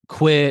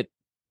 quit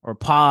or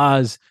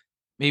pause.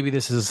 Maybe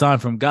this is a sign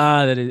from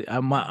God that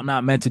I'm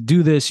not meant to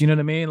do this. You know what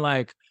I mean?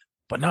 Like,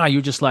 but nah,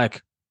 you're just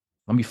like,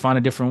 let me find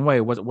a different way.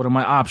 What are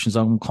my options?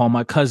 I'm gonna call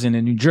my cousin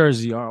in New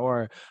Jersey,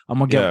 or I'm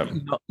gonna get,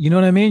 you know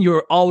what I mean?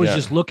 You're always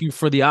just looking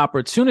for the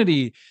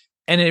opportunity.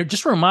 And it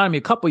just reminded me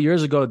a couple of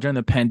years ago during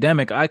the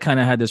pandemic, I kind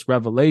of had this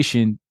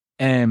revelation.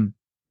 And,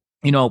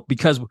 you know,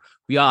 because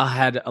we all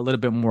had a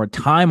little bit more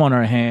time on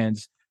our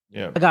hands,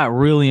 I got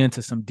really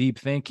into some deep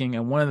thinking.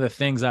 And one of the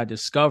things I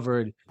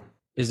discovered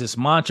is this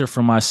mantra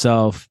for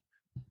myself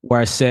where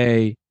I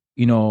say,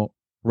 you know,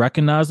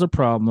 recognize the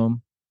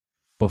problem,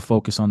 but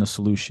focus on the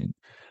solution.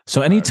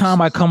 So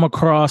anytime I come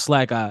across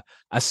like a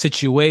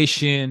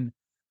situation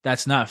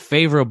that's not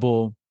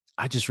favorable,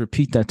 I just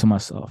repeat that to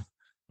myself.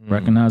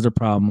 Recognize the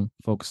problem,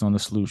 focus on the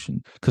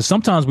solution. Because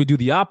sometimes we do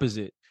the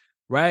opposite,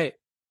 right?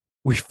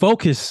 We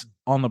focus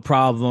on the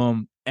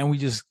problem and we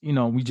just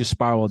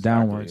spiral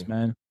downwards,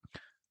 man.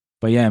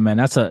 But yeah, man,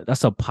 that's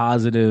a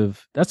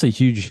positive, that's a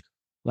huge,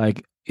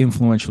 like,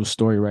 influential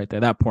story right there.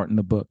 That part in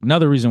the book.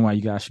 Another reason why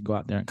you guys should go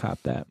out there and cop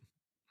that.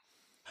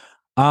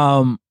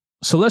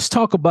 So let's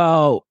talk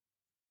about,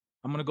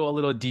 I'm gonna go a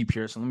little deep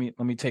here. So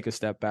let me take a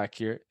step back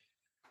here.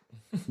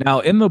 Now,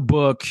 in the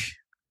book,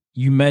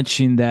 you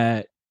mentioned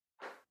that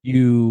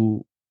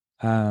you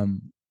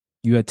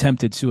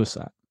attempted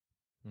suicide.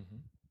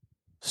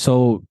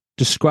 So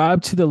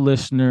describe to the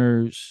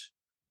listeners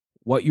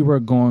what you were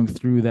going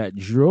through that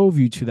drove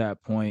you to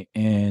that point,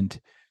 and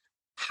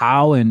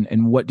how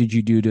and what did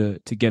you do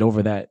to get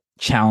over that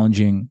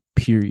challenging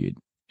period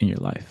in your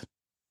life?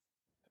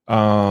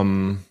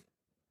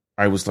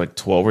 I was like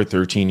 12 or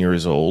 13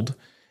 years old.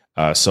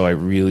 So I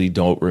really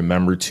don't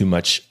remember too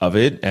much of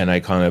it, and I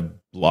kind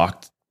of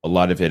blocked a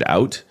lot of it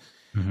out.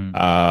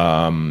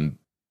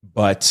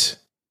 But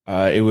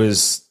it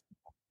was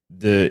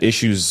the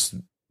issues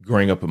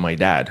growing up with my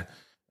dad.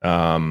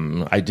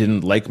 I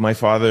didn't like my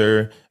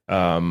father.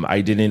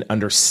 I didn't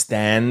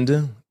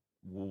understand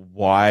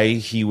why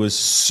he was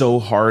so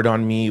hard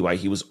on me, why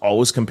he was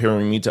always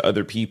comparing me to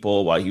other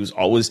people, why he was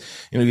always,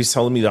 he was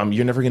telling me that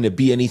you're never going to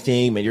be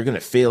anything, man, you're going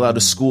to fail out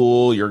of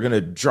school, you're going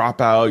to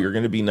drop out, you're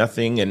going to be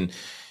nothing. And,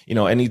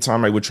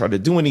 anytime I would try to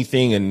do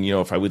anything, and,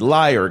 if I would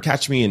lie or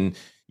catch me in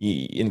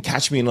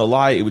a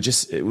lie,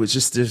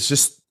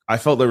 I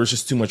felt there was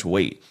just too much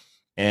weight.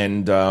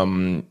 And,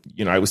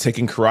 I was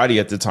taking karate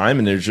at the time,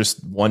 and there's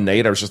just one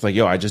night I was just like,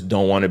 yo, I just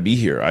don't want to be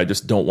here. I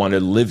just don't want to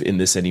live in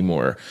this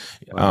anymore.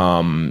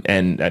 Wow.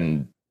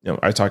 And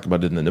I talk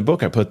about it in the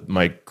book. I put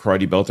my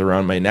karate belt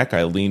around my neck.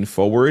 I leaned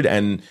forward,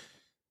 and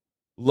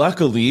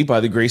luckily,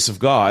 by the grace of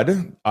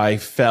God, I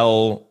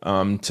fell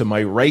to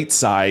my right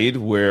side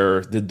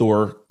where the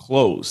door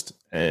closed.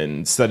 And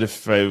instead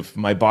of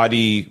my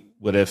body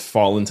would have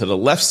fallen to the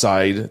left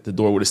side, the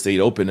door would have stayed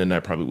open, and I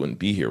probably wouldn't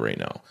be here right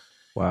now.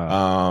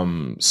 Wow.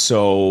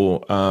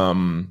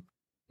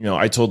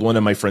 I told one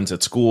of my friends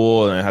at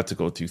school, and I had to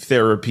go through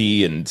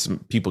therapy, and some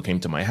people came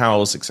to my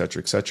house, et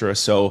cetera, et cetera.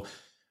 So,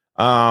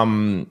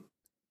 to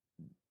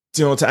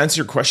answer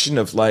your question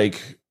of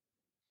like,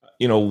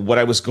 what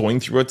I was going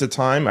through at the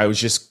time, I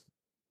felt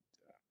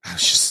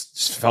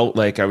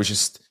like I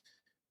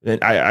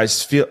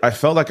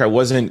felt like I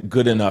wasn't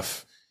good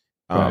enough,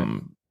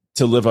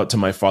 to live up to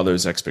my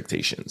father's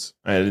expectations.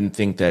 I didn't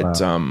think that,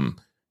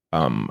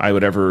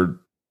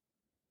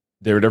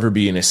 there would ever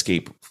be an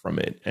escape from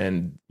it.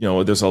 And,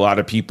 there's a lot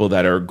of people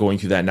that are going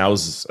through that now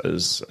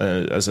as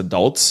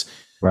adults.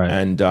 Right.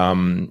 And,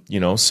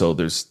 so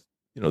there's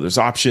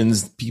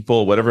options,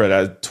 people, whatever.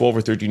 At 12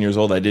 or 13 years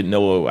old, I didn't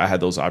know I had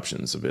those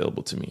options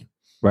available to me.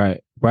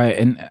 Right. Right.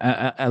 And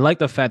I like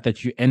the fact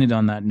that you ended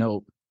on that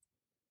note,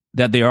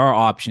 that there are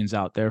options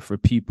out there for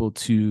people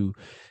to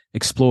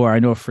explore. I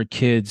know for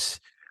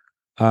kids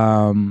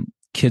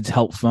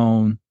help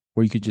phone,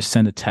 where you could just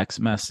send a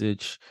text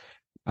message.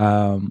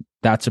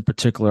 That's a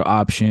particular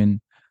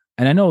option.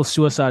 And I know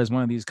suicide is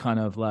one of these kind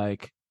of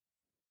like,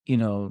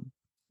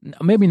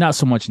 maybe not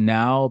so much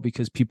now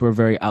because people are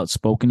very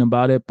outspoken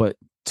about it, but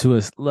to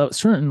a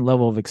certain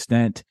level of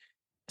extent,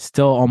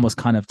 still almost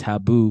kind of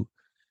taboo.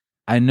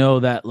 I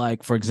know that,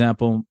 like, for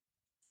example,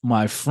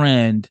 my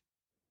friend,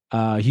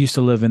 he used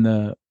to live in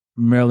the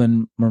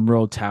Marilyn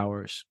Monroe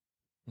Towers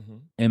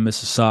in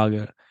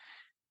Mississauga.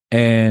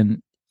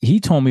 And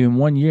he told me in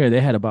 1 year they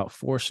had about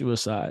 4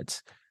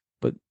 suicides,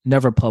 but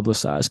never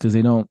publicized, because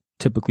they don't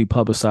typically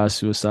publicize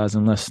suicides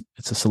unless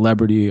it's a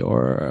celebrity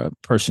or a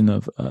person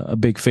of a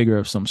big figure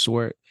of some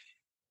sort.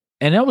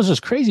 And that was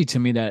just crazy to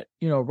me that,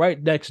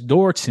 right next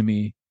door to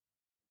me,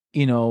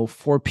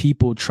 4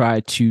 people try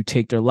to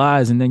take their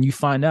lives. And then you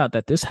find out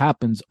that this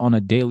happens on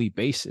a daily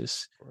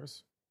basis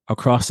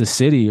across the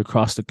city,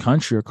 across the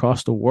country,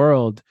 across the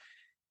world.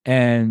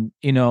 And,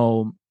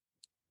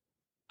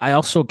 I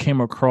also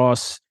came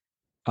across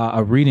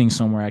a reading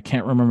somewhere. I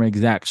can't remember the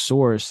exact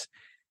source.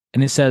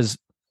 And it says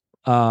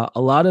a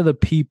lot of the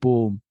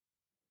people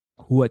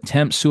who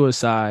attempt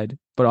suicide,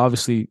 but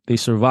obviously they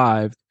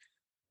survived,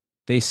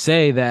 they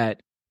say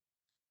that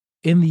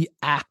in the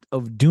act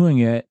of doing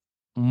it,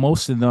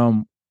 most of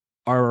them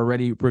are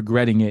already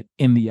regretting it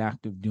in the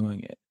act of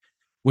doing it,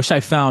 which I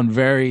found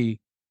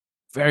very,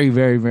 very,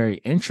 very, very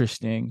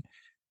interesting.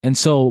 And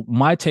so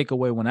my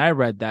takeaway when I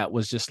read that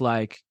was just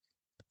like,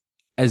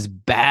 as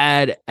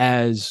bad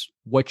as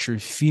what you're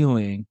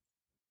feeling,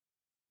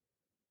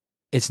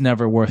 it's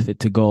never worth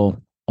it to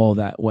go all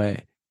that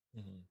way.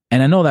 Mm-hmm.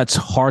 And I know that's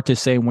hard to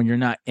say when you're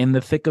not in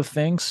the thick of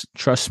things.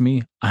 Trust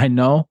me, I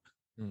know.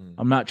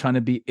 I'm not trying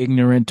to be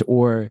ignorant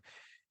or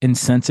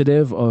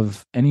insensitive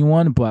of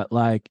anyone, but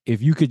like,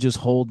 if you could just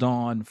hold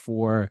on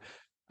for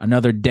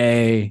another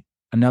day,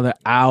 another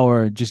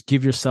hour, just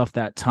give yourself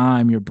that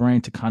time, your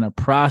brain to kind of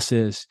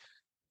process,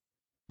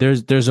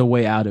 there's a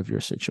way out of your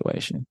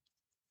situation.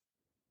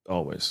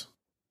 Always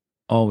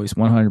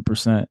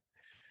 100%.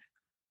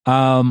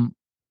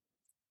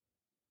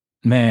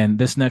 Man,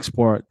 this next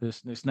part,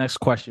 this next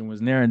question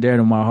was near and dear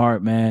to my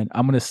heart, man.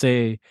 I'm going to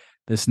say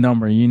this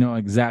number. You know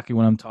exactly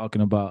what I'm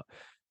talking about.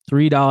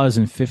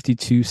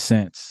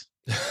 $3.52.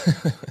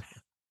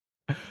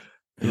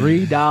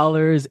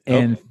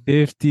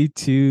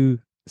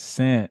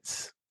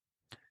 $3.52.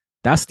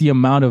 That's the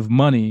amount of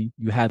money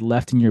you had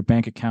left in your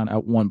bank account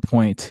at one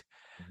point.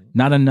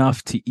 Not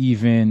enough to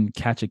even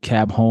catch a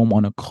cab home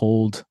on a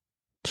cold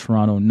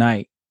Toronto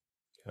night.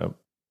 Yep.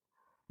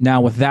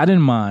 Now, with that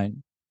in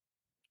mind,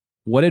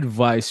 what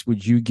advice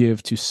would you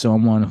give to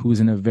someone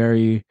who's in a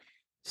very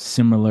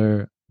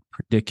similar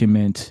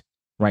predicament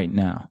right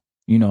now?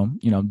 You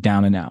know,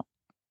 down and out.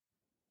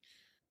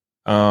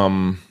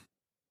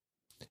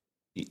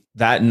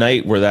 That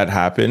night where that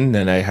happened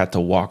and I had to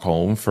walk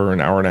home for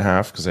an hour and a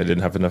half because I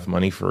didn't have enough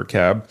money for a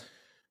cab.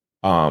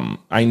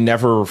 I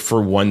never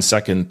for 1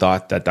 second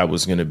thought that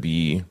was going to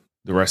be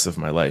the rest of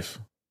my life.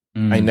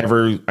 I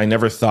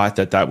never thought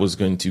that was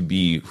going to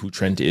be who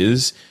Trent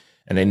is.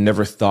 And I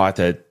never thought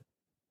that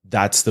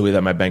that's the way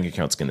that my bank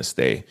account's going to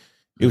stay.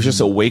 It was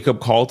just a wake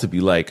up call to be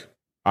like,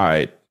 all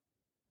right,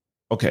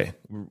 okay,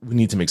 we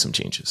need to make some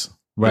changes.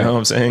 Right. You know what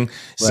I'm saying? Right.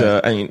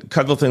 So, I mean, a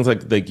couple of things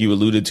like you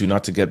alluded to,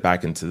 not to get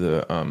back into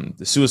the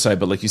suicide,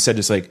 but like you said,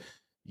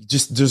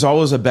 just there's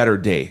always a better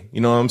day.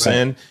 You know what I'm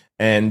saying?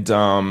 And,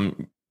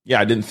 yeah,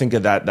 I didn't think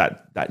of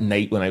that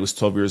night when I was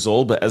 12 years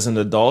old, but as an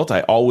adult,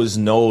 I always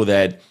know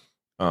that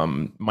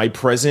my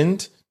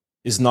present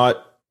is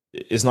not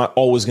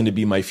always going to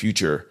be my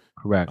future.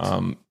 Correct.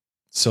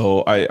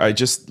 So I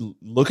just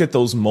look at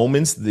those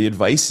moments. The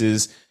advice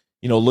is,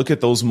 look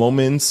at those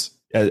moments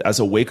as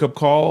a wake up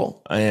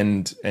call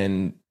and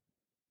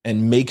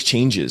make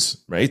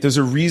changes, right? There's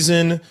a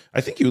reason.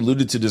 I think you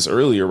alluded to this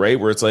earlier, right?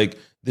 Where it's like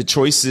the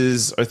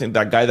choices. I think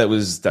that guy that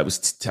was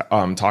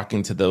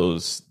talking to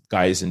those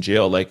guys in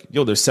jail, like,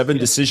 there's 7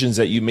 decisions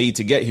that you made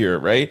to get here,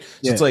 right?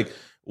 So it's like,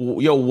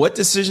 what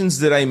decisions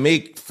did I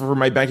make for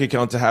my bank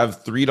account to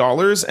have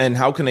 $3, and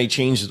how can I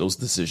change those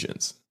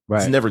decisions?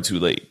 Right. It's never too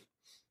late.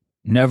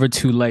 Never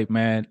too late,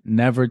 man.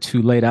 Never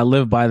too late. I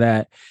live by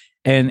that.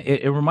 And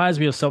it reminds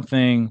me of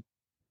something.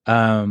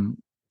 I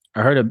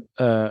heard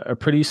a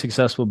pretty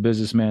successful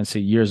businessman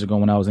say years ago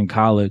when I was in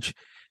college,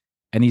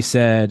 and he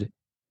said,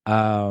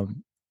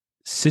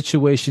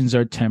 situations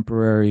are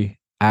temporary,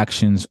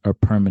 actions are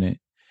permanent.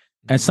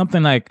 And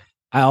something like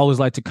I always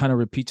like to kind of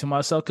repeat to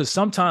myself, because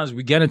sometimes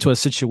we get into a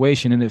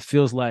situation and it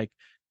feels like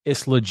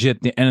it's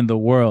legit the end of the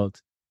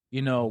world.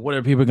 What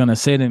are people going to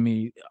say to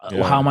me?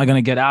 Yeah. How am I going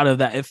to get out of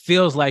that? It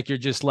feels like you're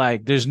just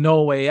like, there's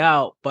no way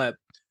out, but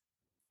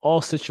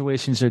all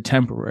situations are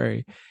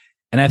temporary.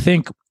 And I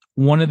think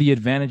one of the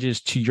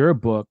advantages to your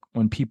book,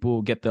 when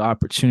people get the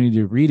opportunity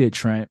to read it,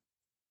 Trent,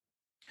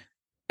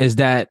 is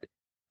that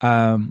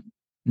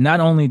not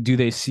only do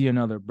they see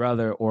another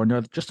brother or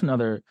just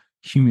another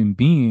human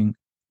being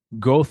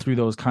go through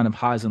those kind of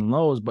highs and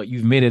lows, but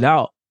you've made it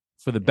out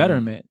for the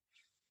betterment.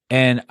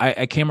 And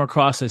I came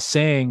across a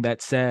saying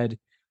that said,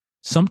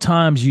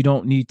 sometimes you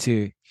don't need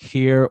to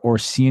hear or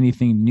see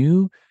anything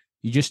new.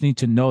 You just need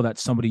to know that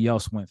somebody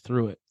else went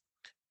through it.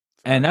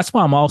 And that's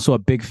why I'm also a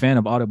big fan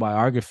of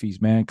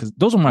autobiographies, man, because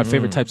those are my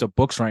favorite types of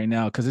books right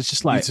now. Because it's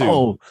just like,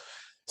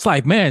 it's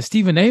like, man,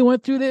 Stephen A.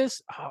 went through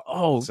this.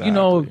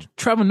 Exactly.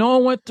 Trevor Noah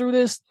went through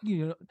this.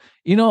 And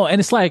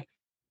it's like,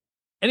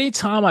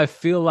 anytime I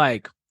feel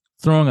like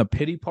throwing a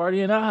pity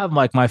party, and I have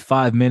like my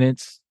 5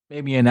 minutes,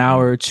 maybe an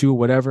hour or two,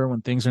 whatever,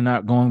 when things are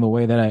not going the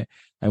way that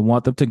I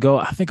want them to go,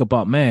 I think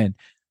about, man,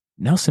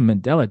 Nelson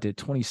Mandela did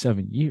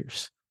 27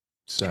 years.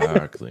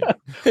 Exactly.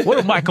 What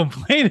am I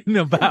complaining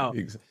about?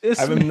 I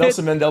have a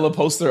Nelson Mandela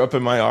poster up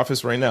in my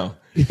office right now.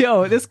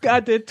 Yo, this guy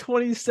did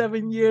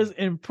 27 years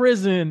in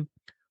prison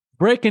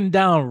breaking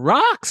down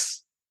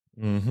rocks.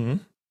 Mm-hmm.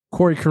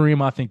 Corey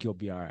Kareem, I think you'll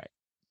be all right.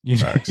 You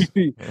know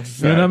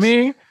what I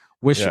mean?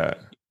 Which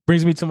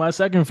brings me to my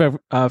second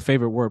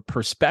favorite word,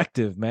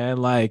 perspective, man.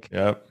 Like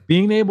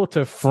being able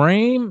to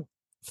frame,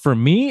 for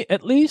me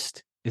at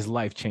least, is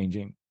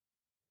life-changing.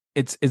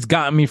 It's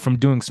gotten me from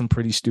doing some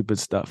pretty stupid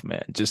stuff,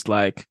 man. Just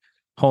like,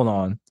 hold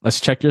on, let's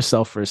check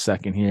yourself for a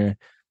second here.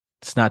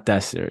 It's not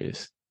that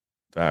serious.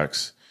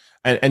 Facts.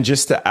 And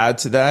just to add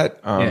to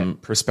that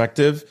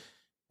perspective,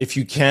 if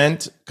you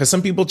can't, because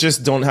some people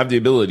just don't have the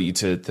ability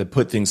to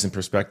put things in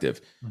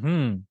perspective.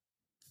 Mm-hmm.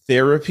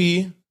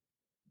 Therapy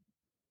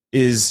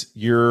is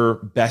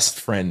your best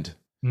friend.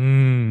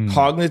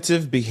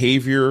 Cognitive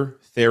behavior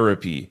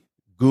therapy.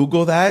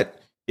 Google that.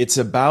 It's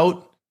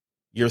about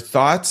your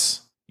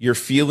thoughts, your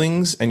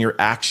feelings, and your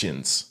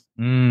actions.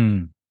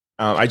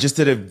 I just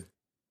did a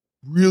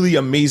really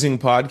amazing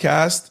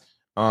podcast.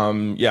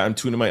 I'm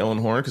tuning my own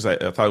horn because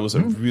I thought it was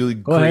a really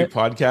great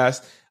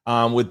podcast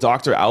with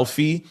Dr.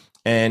 Alfie.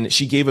 And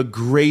she gave a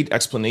great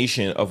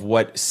explanation of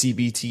what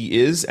CBT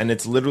is. And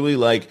it's literally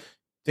like,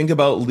 think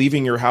about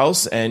leaving your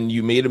house and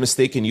you made a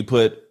mistake and you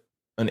put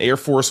an Air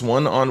Force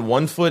One on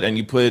one foot and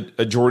you put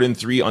a Jordan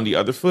 3 on the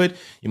other foot.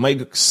 You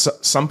might,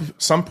 some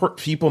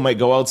people might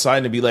go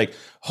outside and be like,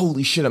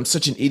 holy shit, I'm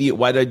such an idiot.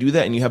 Why did I do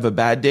that? And you have a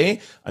bad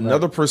day.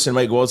 Another person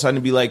might go outside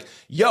and be like,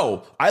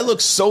 yo, I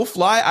look so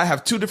fly. I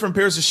have 2 different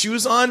pairs of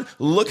shoes on.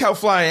 Look how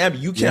fly I am.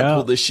 You can't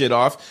pull this shit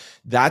off.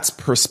 That's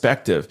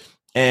perspective.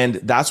 And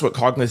that's what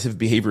cognitive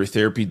behavior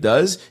therapy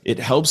does. It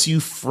helps you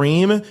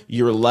frame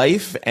your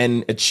life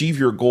and achieve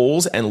your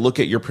goals and look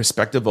at your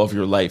perspective of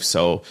your life.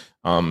 So,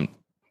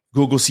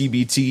 Google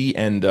CBT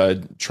and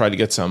try to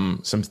get some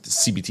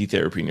CBT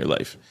therapy in your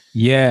life.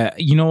 Yeah.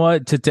 You know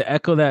what? To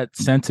echo that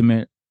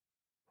sentiment,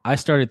 I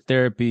started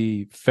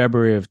therapy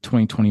February of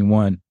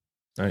 2021.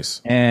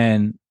 Nice.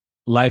 And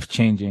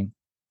life-changing.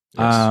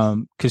 Yes.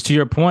 Because to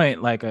your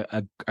point, like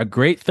a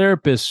great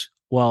therapist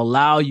will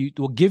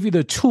give you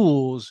the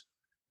tools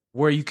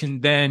where you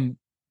can then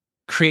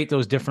create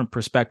those different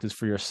perspectives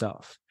for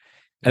yourself.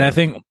 And I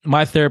think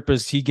my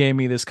therapist, he gave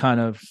me this kind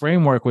of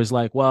framework, was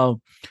like, well,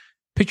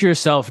 picture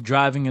yourself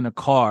driving in a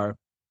car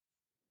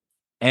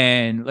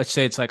and let's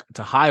say it's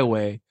a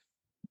highway.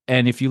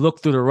 And if you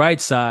look through the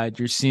right side,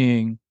 you're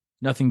seeing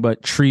nothing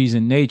but trees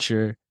and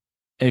nature.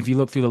 And if you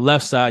look through the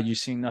left side, you're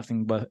seeing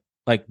nothing but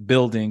like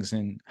buildings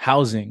and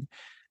housing.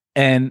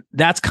 And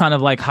that's kind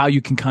of like how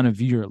you can kind of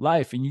view your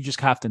life. And you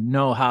just have to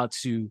know how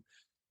to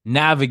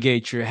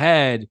navigate your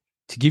head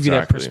to give you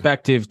that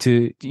perspective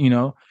to,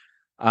 to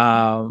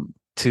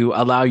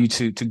allow you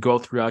to go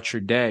throughout your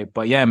day.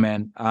 But yeah,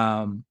 man,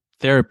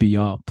 therapy,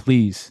 y'all,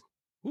 please.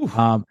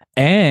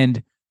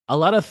 And a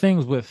lot of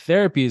things with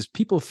therapy is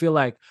people feel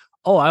like,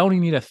 oh, I only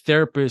need a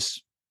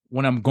therapist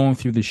when I'm going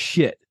through the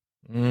shit.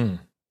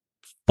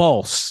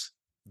 False.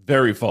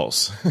 Very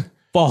false.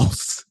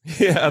 False.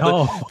 Yeah.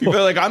 No. People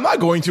are like, I'm not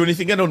going through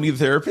anything. I don't need a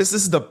therapist.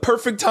 This is the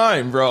perfect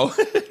time, bro.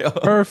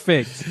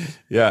 Perfect.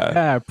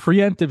 Yeah.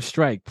 Preemptive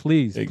strike.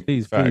 Please.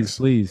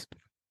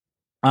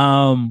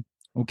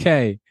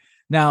 Okay.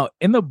 Now,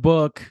 in the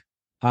book,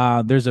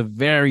 there's a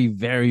very,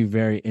 very,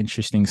 very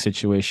interesting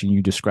situation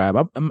you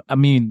describe. I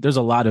mean, there's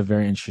a lot of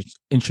very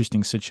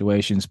interesting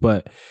situations,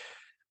 but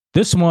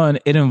this one,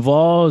 it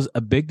involves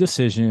a big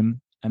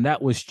decision, and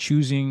that was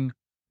choosing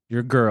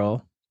your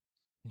girl,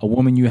 a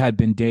woman you had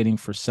been dating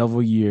for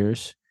several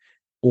years,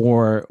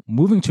 or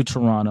moving to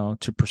Toronto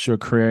to pursue a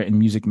career in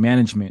music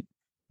management,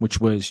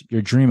 which was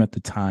your dream at the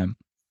time.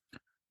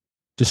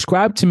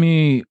 Describe to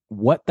me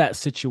what that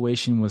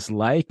situation was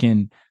like,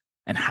 and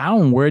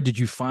how and where did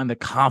you find the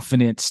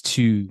confidence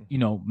to,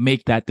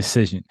 make that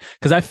decision?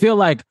 Because I feel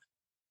like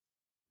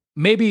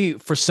maybe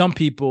for some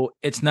people,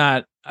 it's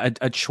not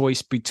a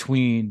choice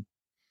between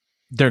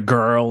their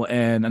girl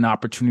and an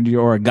opportunity,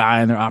 or a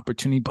guy and their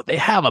opportunity, but they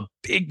have a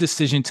big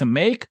decision to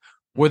make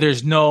where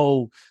there's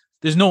no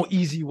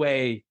easy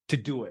way to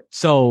do it.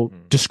 So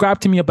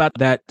describe to me about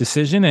that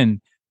decision and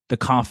the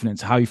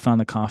confidence, how you found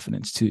the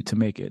confidence to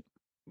make it.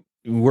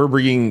 We're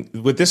bringing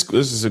with this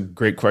is a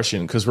great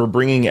question, because we're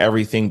bringing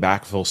everything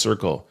back full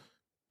circle.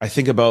 I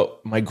think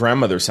about my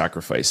grandmother's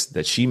sacrifice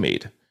that she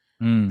made,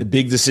 the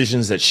big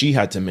decisions that she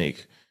had to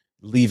make,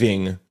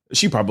 leaving.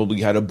 She probably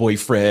had a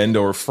boyfriend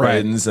or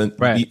friends, and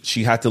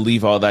she had to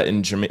leave all that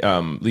in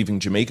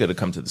leaving Jamaica to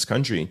come to this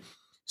country.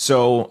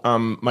 So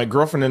my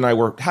girlfriend and I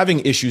were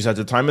having issues at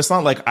the time. It's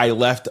not like I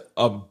left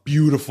a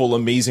beautiful,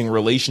 amazing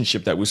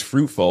relationship that was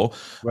fruitful.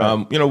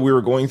 Right. We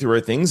were going through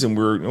our things, and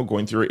we were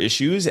going through our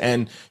issues.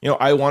 And,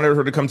 I wanted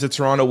her to come to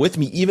Toronto with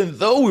me, even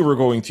though we were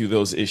going through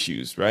those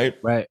issues. Right.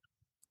 Right.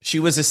 She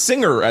was a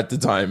singer at the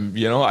time.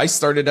 I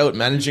started out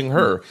managing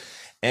her.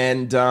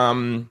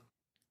 And,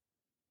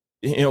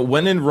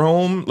 when in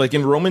Rome, like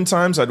in Roman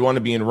times, I'd want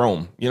to be in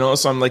Rome,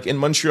 so I'm like, in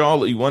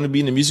Montreal, you want to be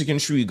in the music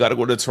industry, you got to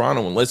go to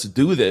Toronto and let's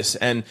do this.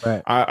 And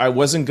I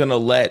wasn't going to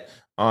let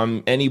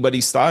anybody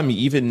stop me.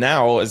 Even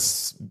now,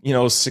 as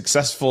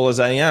successful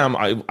as I am,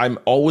 I'm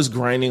always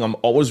grinding. I'm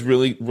always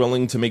really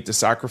willing to make the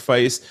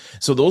sacrifice.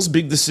 So those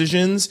big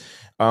decisions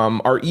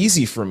are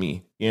easy for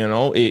me.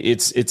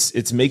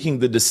 It's making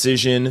the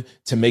decision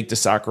to make the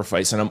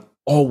sacrifice. And I'm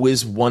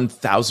always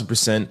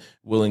 1000%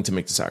 willing to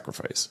make the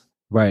sacrifice.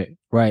 Right.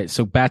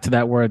 So back to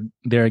that word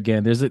there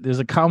again. There's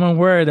a common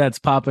word that's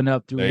popping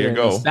up through there. You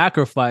go.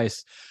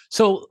 Sacrifice.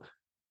 So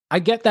I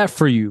get that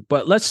for you,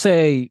 but let's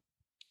say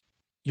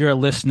you're a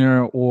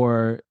listener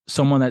or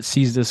someone that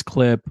sees this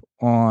clip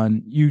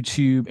on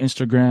YouTube,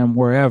 Instagram,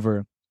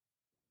 wherever,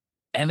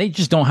 and they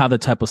just don't have the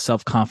type of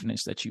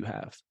self-confidence that you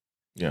have.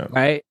 Yeah.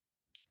 Right.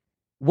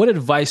 What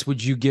advice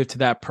would you give to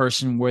that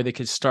person where they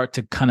could start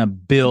to kind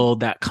of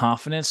build that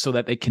confidence so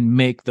that they can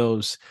make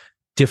those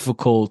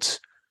difficult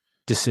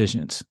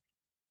decisions?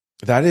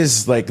 That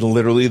is like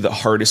literally the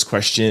hardest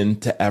question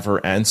to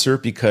ever answer,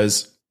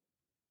 because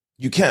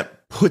you can't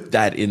put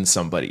that in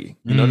somebody.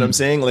 You know what I'm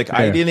saying? Like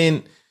I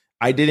didn't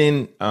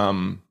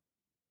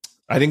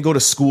go to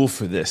school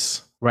for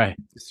this. Right.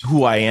 It's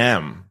who I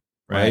am.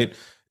 Right.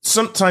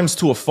 Sometimes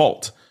to a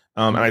fault.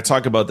 And I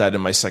talk about that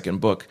in my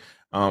second book.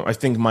 I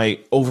think my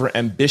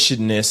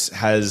over-ambitionness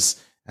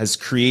has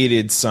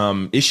created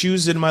some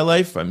issues in my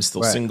life. I'm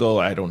still single.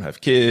 I don't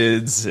have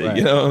kids.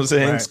 You know what I'm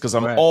saying? Because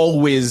I'm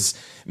always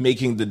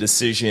making the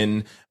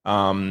decision.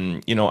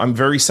 I'm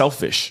very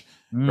selfish,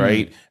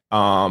 right?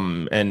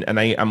 And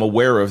I'm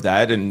aware of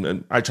that,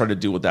 and I try to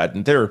deal with that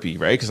in therapy,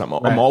 right? Because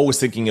I'm always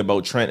thinking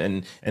about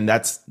Trent, and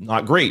that's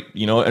not great.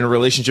 In a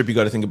relationship, you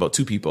got to think about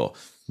two people,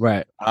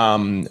 right?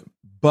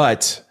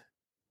 But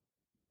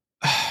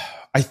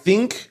I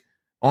think,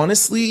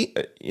 honestly,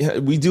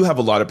 we do have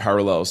a lot of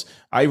parallels.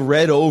 I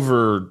read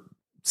over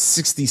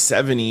 60,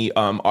 70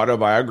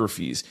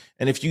 autobiographies.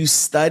 And if you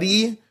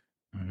study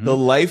the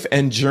life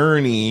and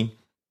journey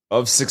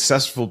of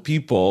successful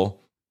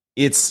people,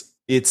 it's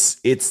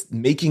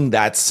making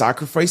that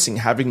sacrificing,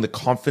 having the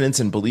confidence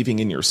and believing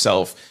in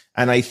yourself.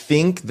 And I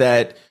think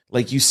that,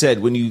 like you said,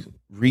 when you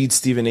read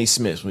Stephen A.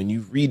 Smith, when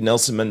you read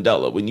Nelson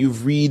Mandela, when you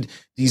read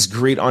these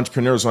great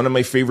entrepreneurs, one of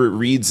my favorite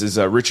reads is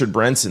Richard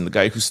Branson, the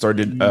guy who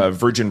started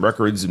Virgin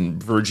Records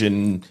and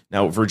Virgin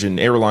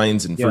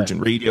Airlines and Virgin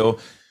Radio.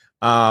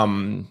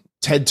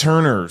 Ted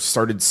Turner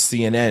started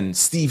CNN.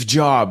 Steve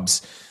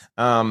Jobs.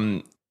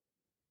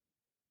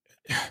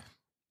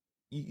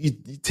 You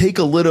take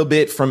a little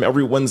bit from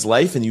everyone's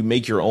life and you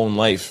make your own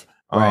life.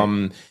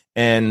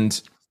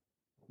 And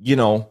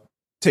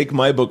take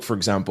my book, for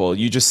example.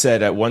 You just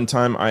said at one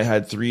time I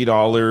had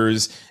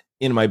 $3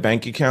 in my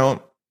bank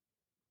account.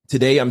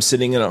 Today I'm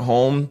sitting in a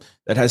home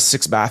that has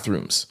 6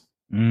 bathrooms.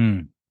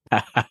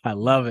 I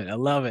love it. I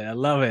love it. I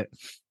love it.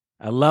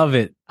 I love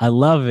it. I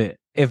love it.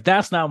 If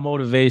that's not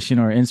motivation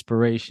or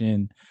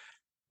inspiration,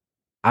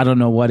 I don't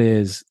know what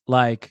is.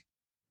 Like,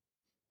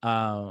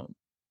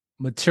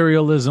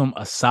 materialism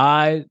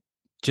aside,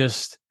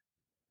 just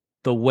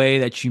the way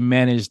that you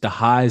manage the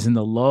highs and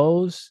the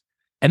lows.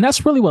 And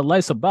that's really what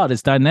life's about.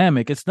 It's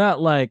dynamic. It's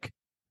not like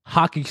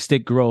hockey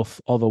stick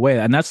growth all the way.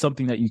 And that's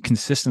something that you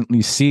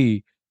consistently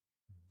see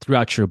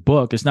throughout your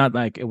book. It's not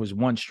like it was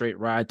one straight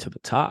ride to the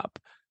top.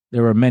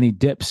 There were many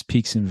dips,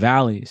 peaks, and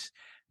valleys.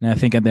 And I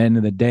think at the end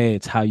of the day,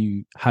 it's how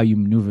you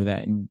maneuver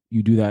that. And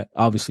you do that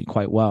obviously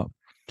quite well.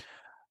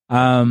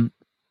 So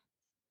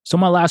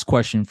my last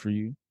question for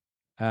you,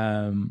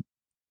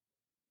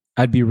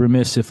 I'd be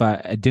remiss if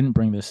I didn't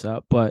bring this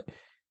up, but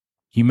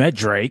you met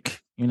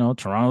Drake,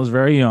 Toronto's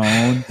very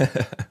own,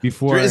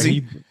 before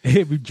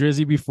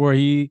Drizzy, before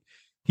he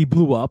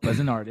blew up as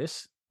an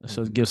artist.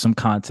 So to give some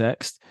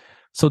context.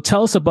 So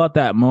tell us about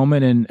that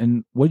moment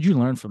and what did you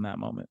learn from that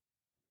moment?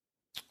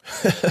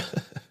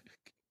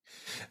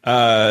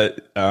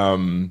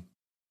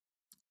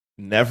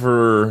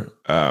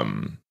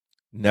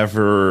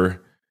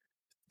 Never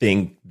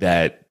think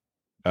that,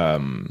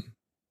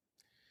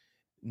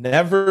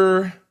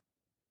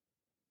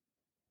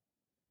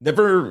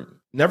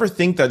 never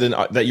think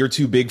that you're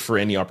too big for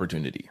any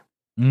opportunity.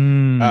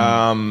 When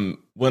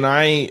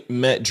I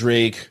met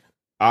Drake,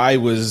 I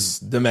was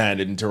the man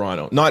in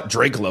Toronto, not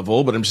Drake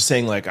level, but I'm just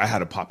saying, like, I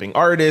had a popping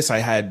artist.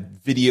 They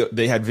had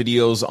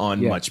videos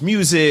on Much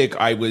Music.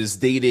 I was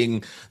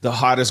dating the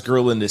hottest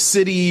girl in the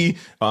city,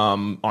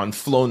 on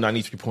Flow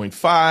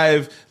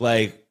 93.5.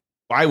 Like,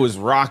 I was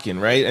rocking,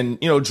 right? And,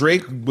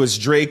 Drake was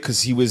Drake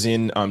because he was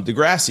in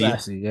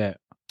Degrassi.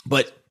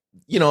 But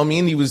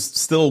he was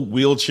still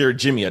wheelchair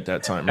Jimmy at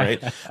that time,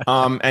 right?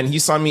 And he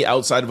saw me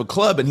outside of a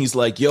club and he's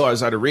like, yo, I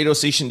was at a radio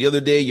station the other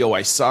day. Yo,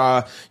 I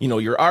saw,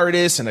 your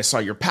artist and I saw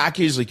your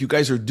package. Like, you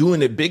guys are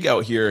doing it big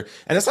out here.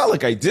 And it's not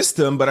like I dissed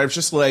him, but I was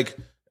just like,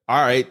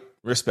 all right,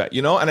 respect,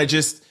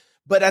 and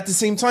but at the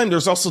same time,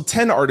 there's also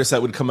 10 artists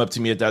that would come up to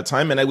me at that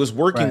time. And I was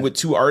working with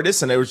 2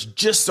 artists and I was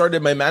just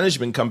started my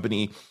management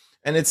company.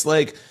 And it's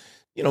like,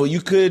 you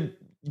could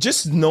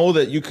just know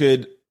that you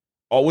could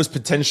always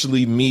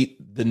potentially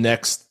meet the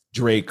next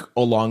Drake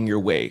along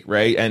your way,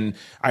 right? And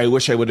I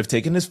wish I would have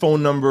taken his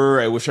phone number.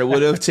 I wish I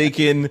would have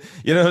taken,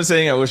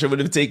 I wish I would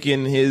have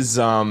taken his,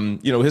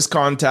 his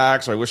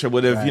contacts. Or I wish I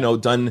would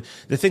have, done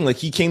the thing. Like,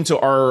 he came to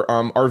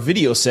our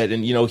video set,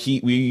 and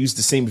we used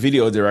the same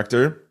video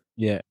director.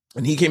 Yeah,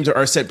 and he came to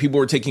our set. People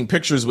were taking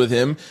pictures with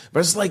him,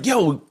 but it's like,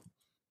 yo,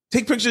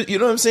 take pictures. You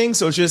know what I'm saying?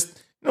 So it's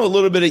just a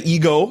little bit of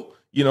ego,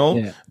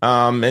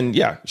 and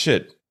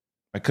shit.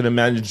 I could have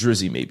managed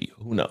Drizzy, maybe.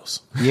 Who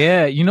knows?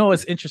 Yeah.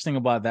 What's interesting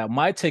about that?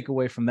 My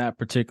takeaway from that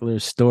particular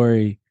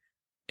story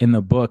in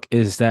the book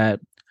is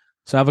that,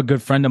 so I have a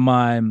good friend of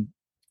mine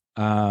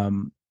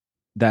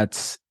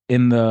that's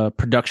in the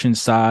production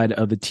side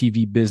of the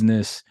TV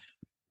business.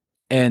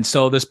 And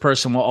so this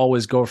person will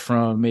always go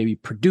from maybe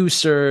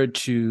producer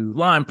to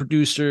line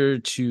producer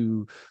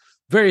to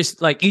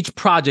various, like, each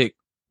project,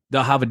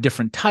 they'll have a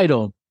different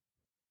title.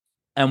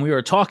 And we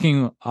were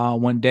talking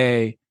one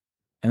day,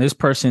 and this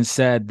person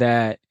said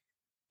that,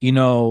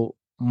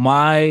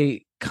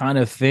 my kind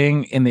of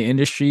thing in the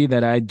industry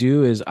that I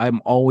do is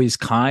I'm always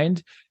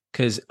kind.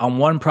 Because on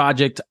one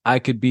project, I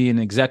could be an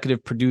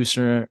executive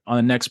producer. On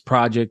the next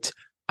project,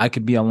 I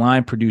could be a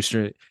line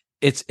producer.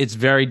 It's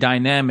very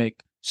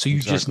dynamic. So you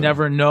just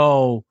never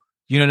know.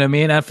 You know what I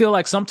mean? I feel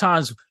like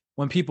sometimes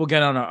when people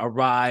get on a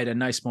ride, a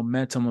nice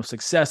momentum of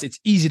success, it's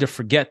easy to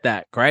forget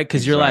that, right?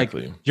 Because you're like,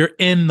 you're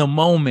in the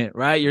moment,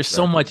 right? You're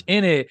so much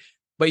in it,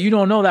 but you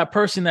don't know that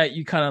person that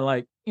you kind of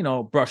like, you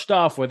know, brushed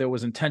off, whether it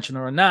was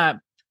intentional or not.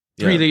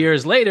 3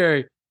 years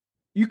later,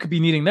 you could be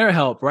needing their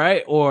help,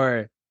 right?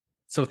 Or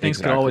so things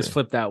could always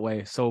flip that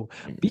way. So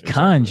be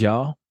kind,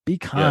 y'all. Be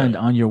kind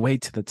on your way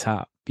to the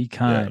top. Be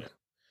kind.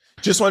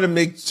 Just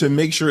wanted to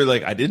make sure,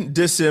 like, I didn't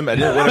diss him. I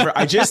didn't whatever.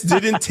 I just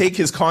didn't take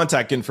his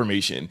contact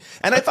information.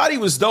 And I thought he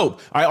was dope.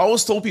 I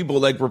always told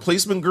people, like,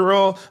 Replacement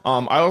Girl.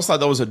 I always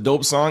thought that was a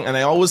dope song. And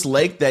I always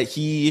liked that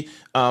he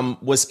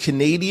was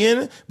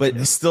Canadian,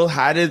 but still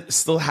had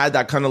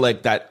that kind of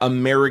like that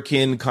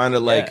American kind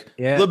of like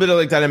a little bit of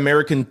like that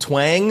American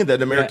twang,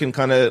 that American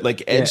kind of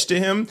like edge to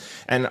him.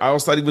 And I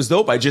always thought he was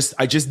dope. I just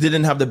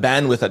didn't have the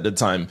bandwidth at the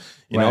time,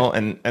 you know,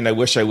 and I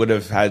wish I would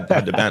have had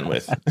the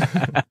bandwidth.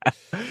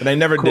 But I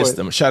never dissed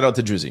him. Shout out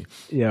to Drizzy.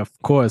 Yeah, of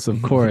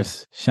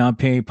course.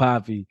 Champagne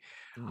Poppy.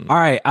 All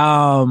right.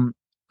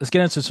 Let's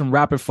get into some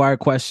rapid fire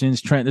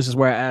questions. Trent, this is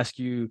where I ask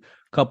you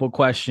a couple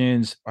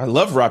questions. I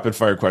love rapid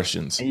fire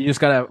questions. And you just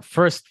gotta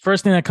first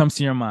thing that comes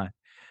to your mind.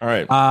 All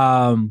right.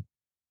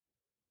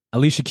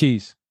 Alicia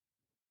Keys.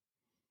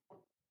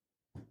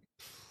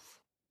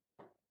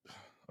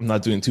 I'm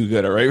not doing too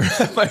good, all right?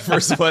 My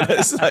first one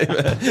is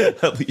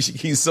Alicia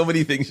Keys. So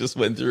many things just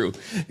went through.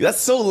 That's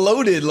so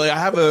loaded. Like, I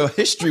have a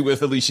history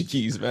with Alicia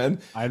Keys, man.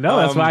 I know.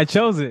 That's why I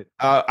chose it.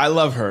 I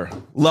love her.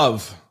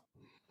 Love.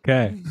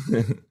 Okay.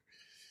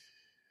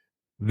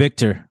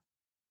 Victor.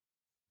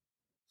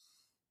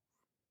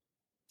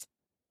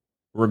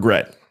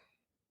 Regret.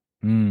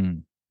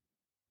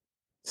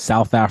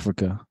 South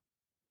Africa.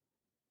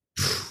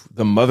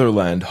 The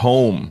motherland.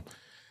 Home.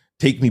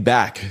 Take me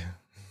back.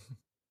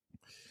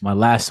 My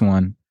last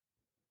one,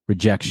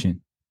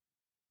 rejection.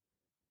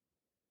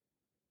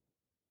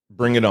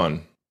 Bring it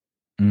on.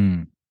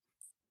 And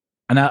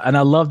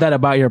I love that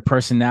about your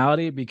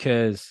personality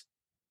because,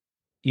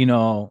 you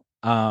know,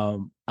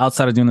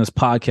 outside of doing this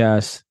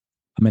podcast,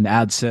 I'm in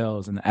ad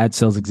sales and ad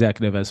sales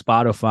executive at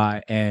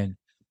Spotify. And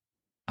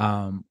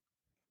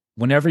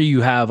whenever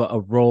you have a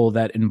role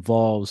that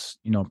involves,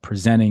 you know,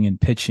 presenting and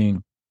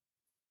pitching,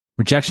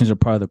 rejections are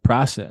part of the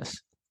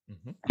process.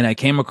 And I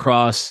came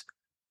across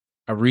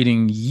a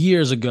reading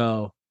years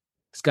ago.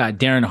 This guy,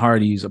 Darren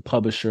Hardy, is a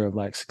publisher of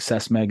like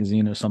Success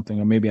Magazine or something,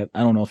 or maybe I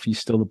don't know if he's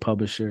still the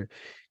publisher.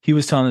 He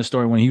was telling the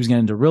story when he was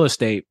getting into real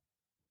estate.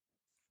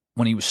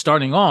 When he was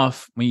starting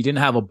off, when he didn't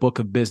have a book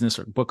of business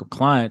or book of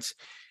clients,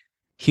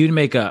 he would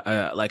make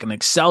a like an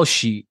Excel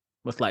sheet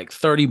with like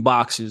 30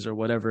 boxes or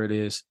whatever it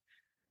is.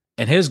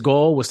 And his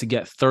goal was to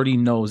get 30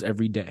 no's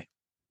every day.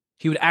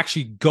 He would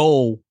actually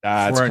go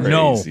for a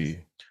no,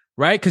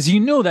 right? Because he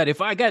knew that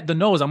if I get the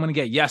no's, I'm going to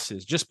get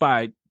yeses just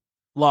by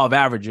law of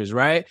averages,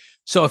 right?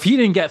 So if he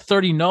didn't get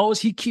 30 no's,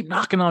 he'd keep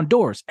knocking on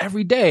doors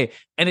every day.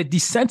 And it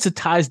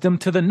desensitized them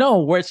to the no,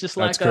 where it's just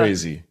that's like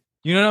crazy.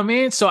 You know what I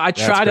mean? So I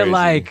try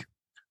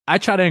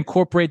to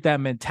incorporate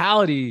that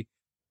mentality.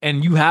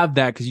 And you have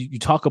that because you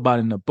talk about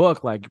it in the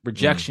book, like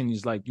rejection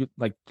is like you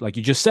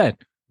just said,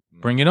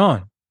 bring it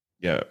on.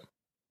 Yeah.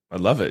 I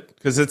love it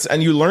because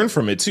and you learn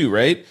from it too,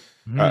 right?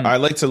 I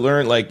like to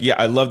learn, like,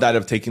 I love that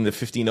of taking the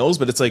 50 no's,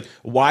 but it's like,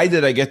 why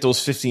did I get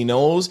those 50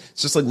 no's?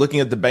 It's just like looking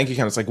at the bank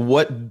account. It's like,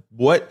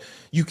 what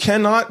you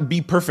cannot be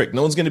perfect.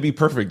 No one's going to be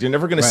perfect. You're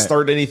never going to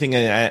start anything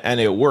and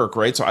it work.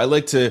 Right. So I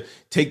like to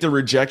take the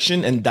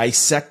rejection and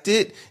dissect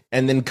it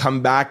and then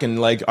come back and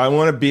like, I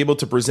want to be able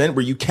to present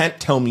where you can't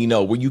tell me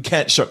no, where you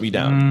can't shut me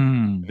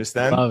down.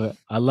 Understand?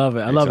 I love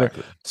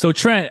it. So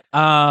Trent,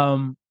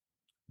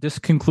 this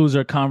concludes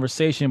our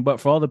conversation, but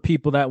for all the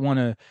people that want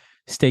to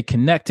stay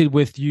connected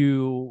with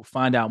you,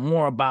 find out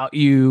more about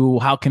you,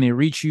 how can they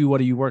reach you? What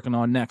are you working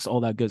on next?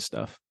 All that good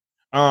stuff.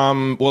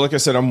 Well, like I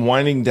said, I'm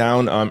winding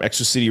down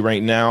Extra City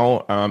right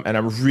now, and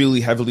I'm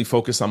really heavily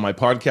focused on my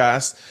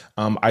podcast.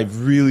 I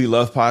really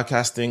love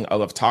podcasting. I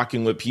love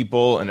talking with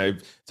people, and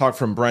I've talked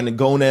from Brandon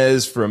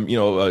Gonez, from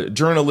a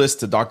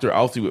journalist, to Dr.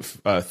 Alfie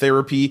with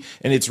therapy,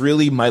 and it's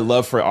really my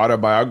love for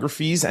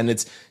autobiographies, and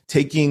it's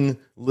taking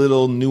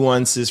little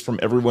nuances from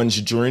everyone's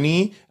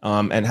journey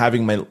and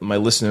having my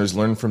listeners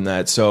learn from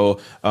that.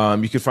 So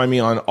you can find me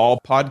on all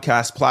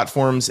podcast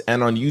platforms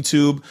and on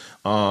YouTube,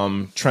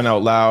 Trent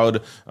Out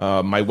Loud,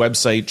 my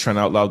website,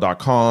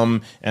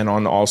 trentoutloud.com, and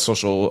on all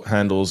social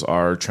handles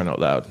are Trent Out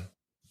Loud.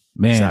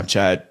 Man.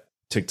 Snapchat,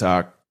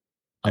 TikTok,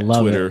 I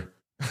love Twitter.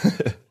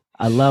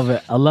 I love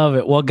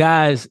it. Well,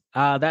 guys,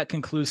 that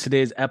concludes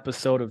today's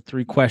episode of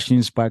 3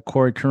 Questions by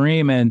Corey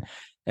Kareem. And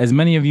as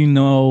many of you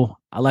know,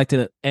 I like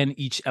to end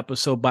each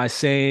episode by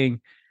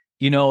saying,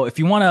 if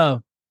you want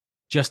to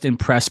just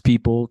impress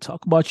people,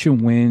 talk about your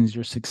wins,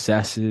 your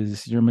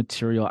successes, your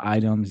material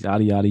items,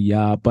 yada, yada,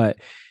 yada. But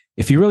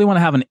if you really want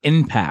to have an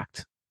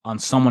impact on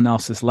someone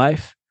else's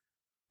life,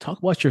 talk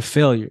about your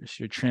failures,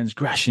 your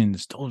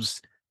transgressions, those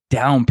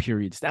down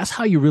periods. That's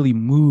how you really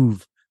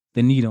move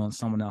the needle in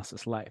someone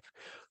else's life.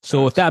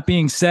 So with that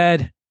being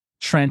said,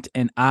 Trent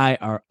and I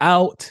are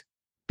out.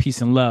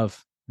 Peace and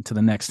love. Until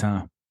the next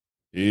time.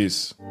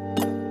 Peace.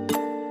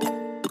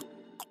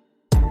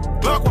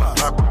 Clockwise,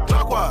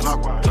 clockwise,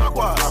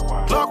 clockwise,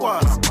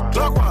 clockwise,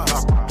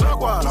 clockwise,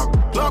 clockwise,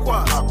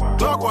 clockwise,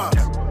 clockwise.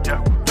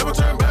 Never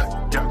turn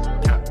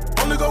back.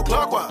 Only go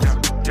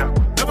clockwise.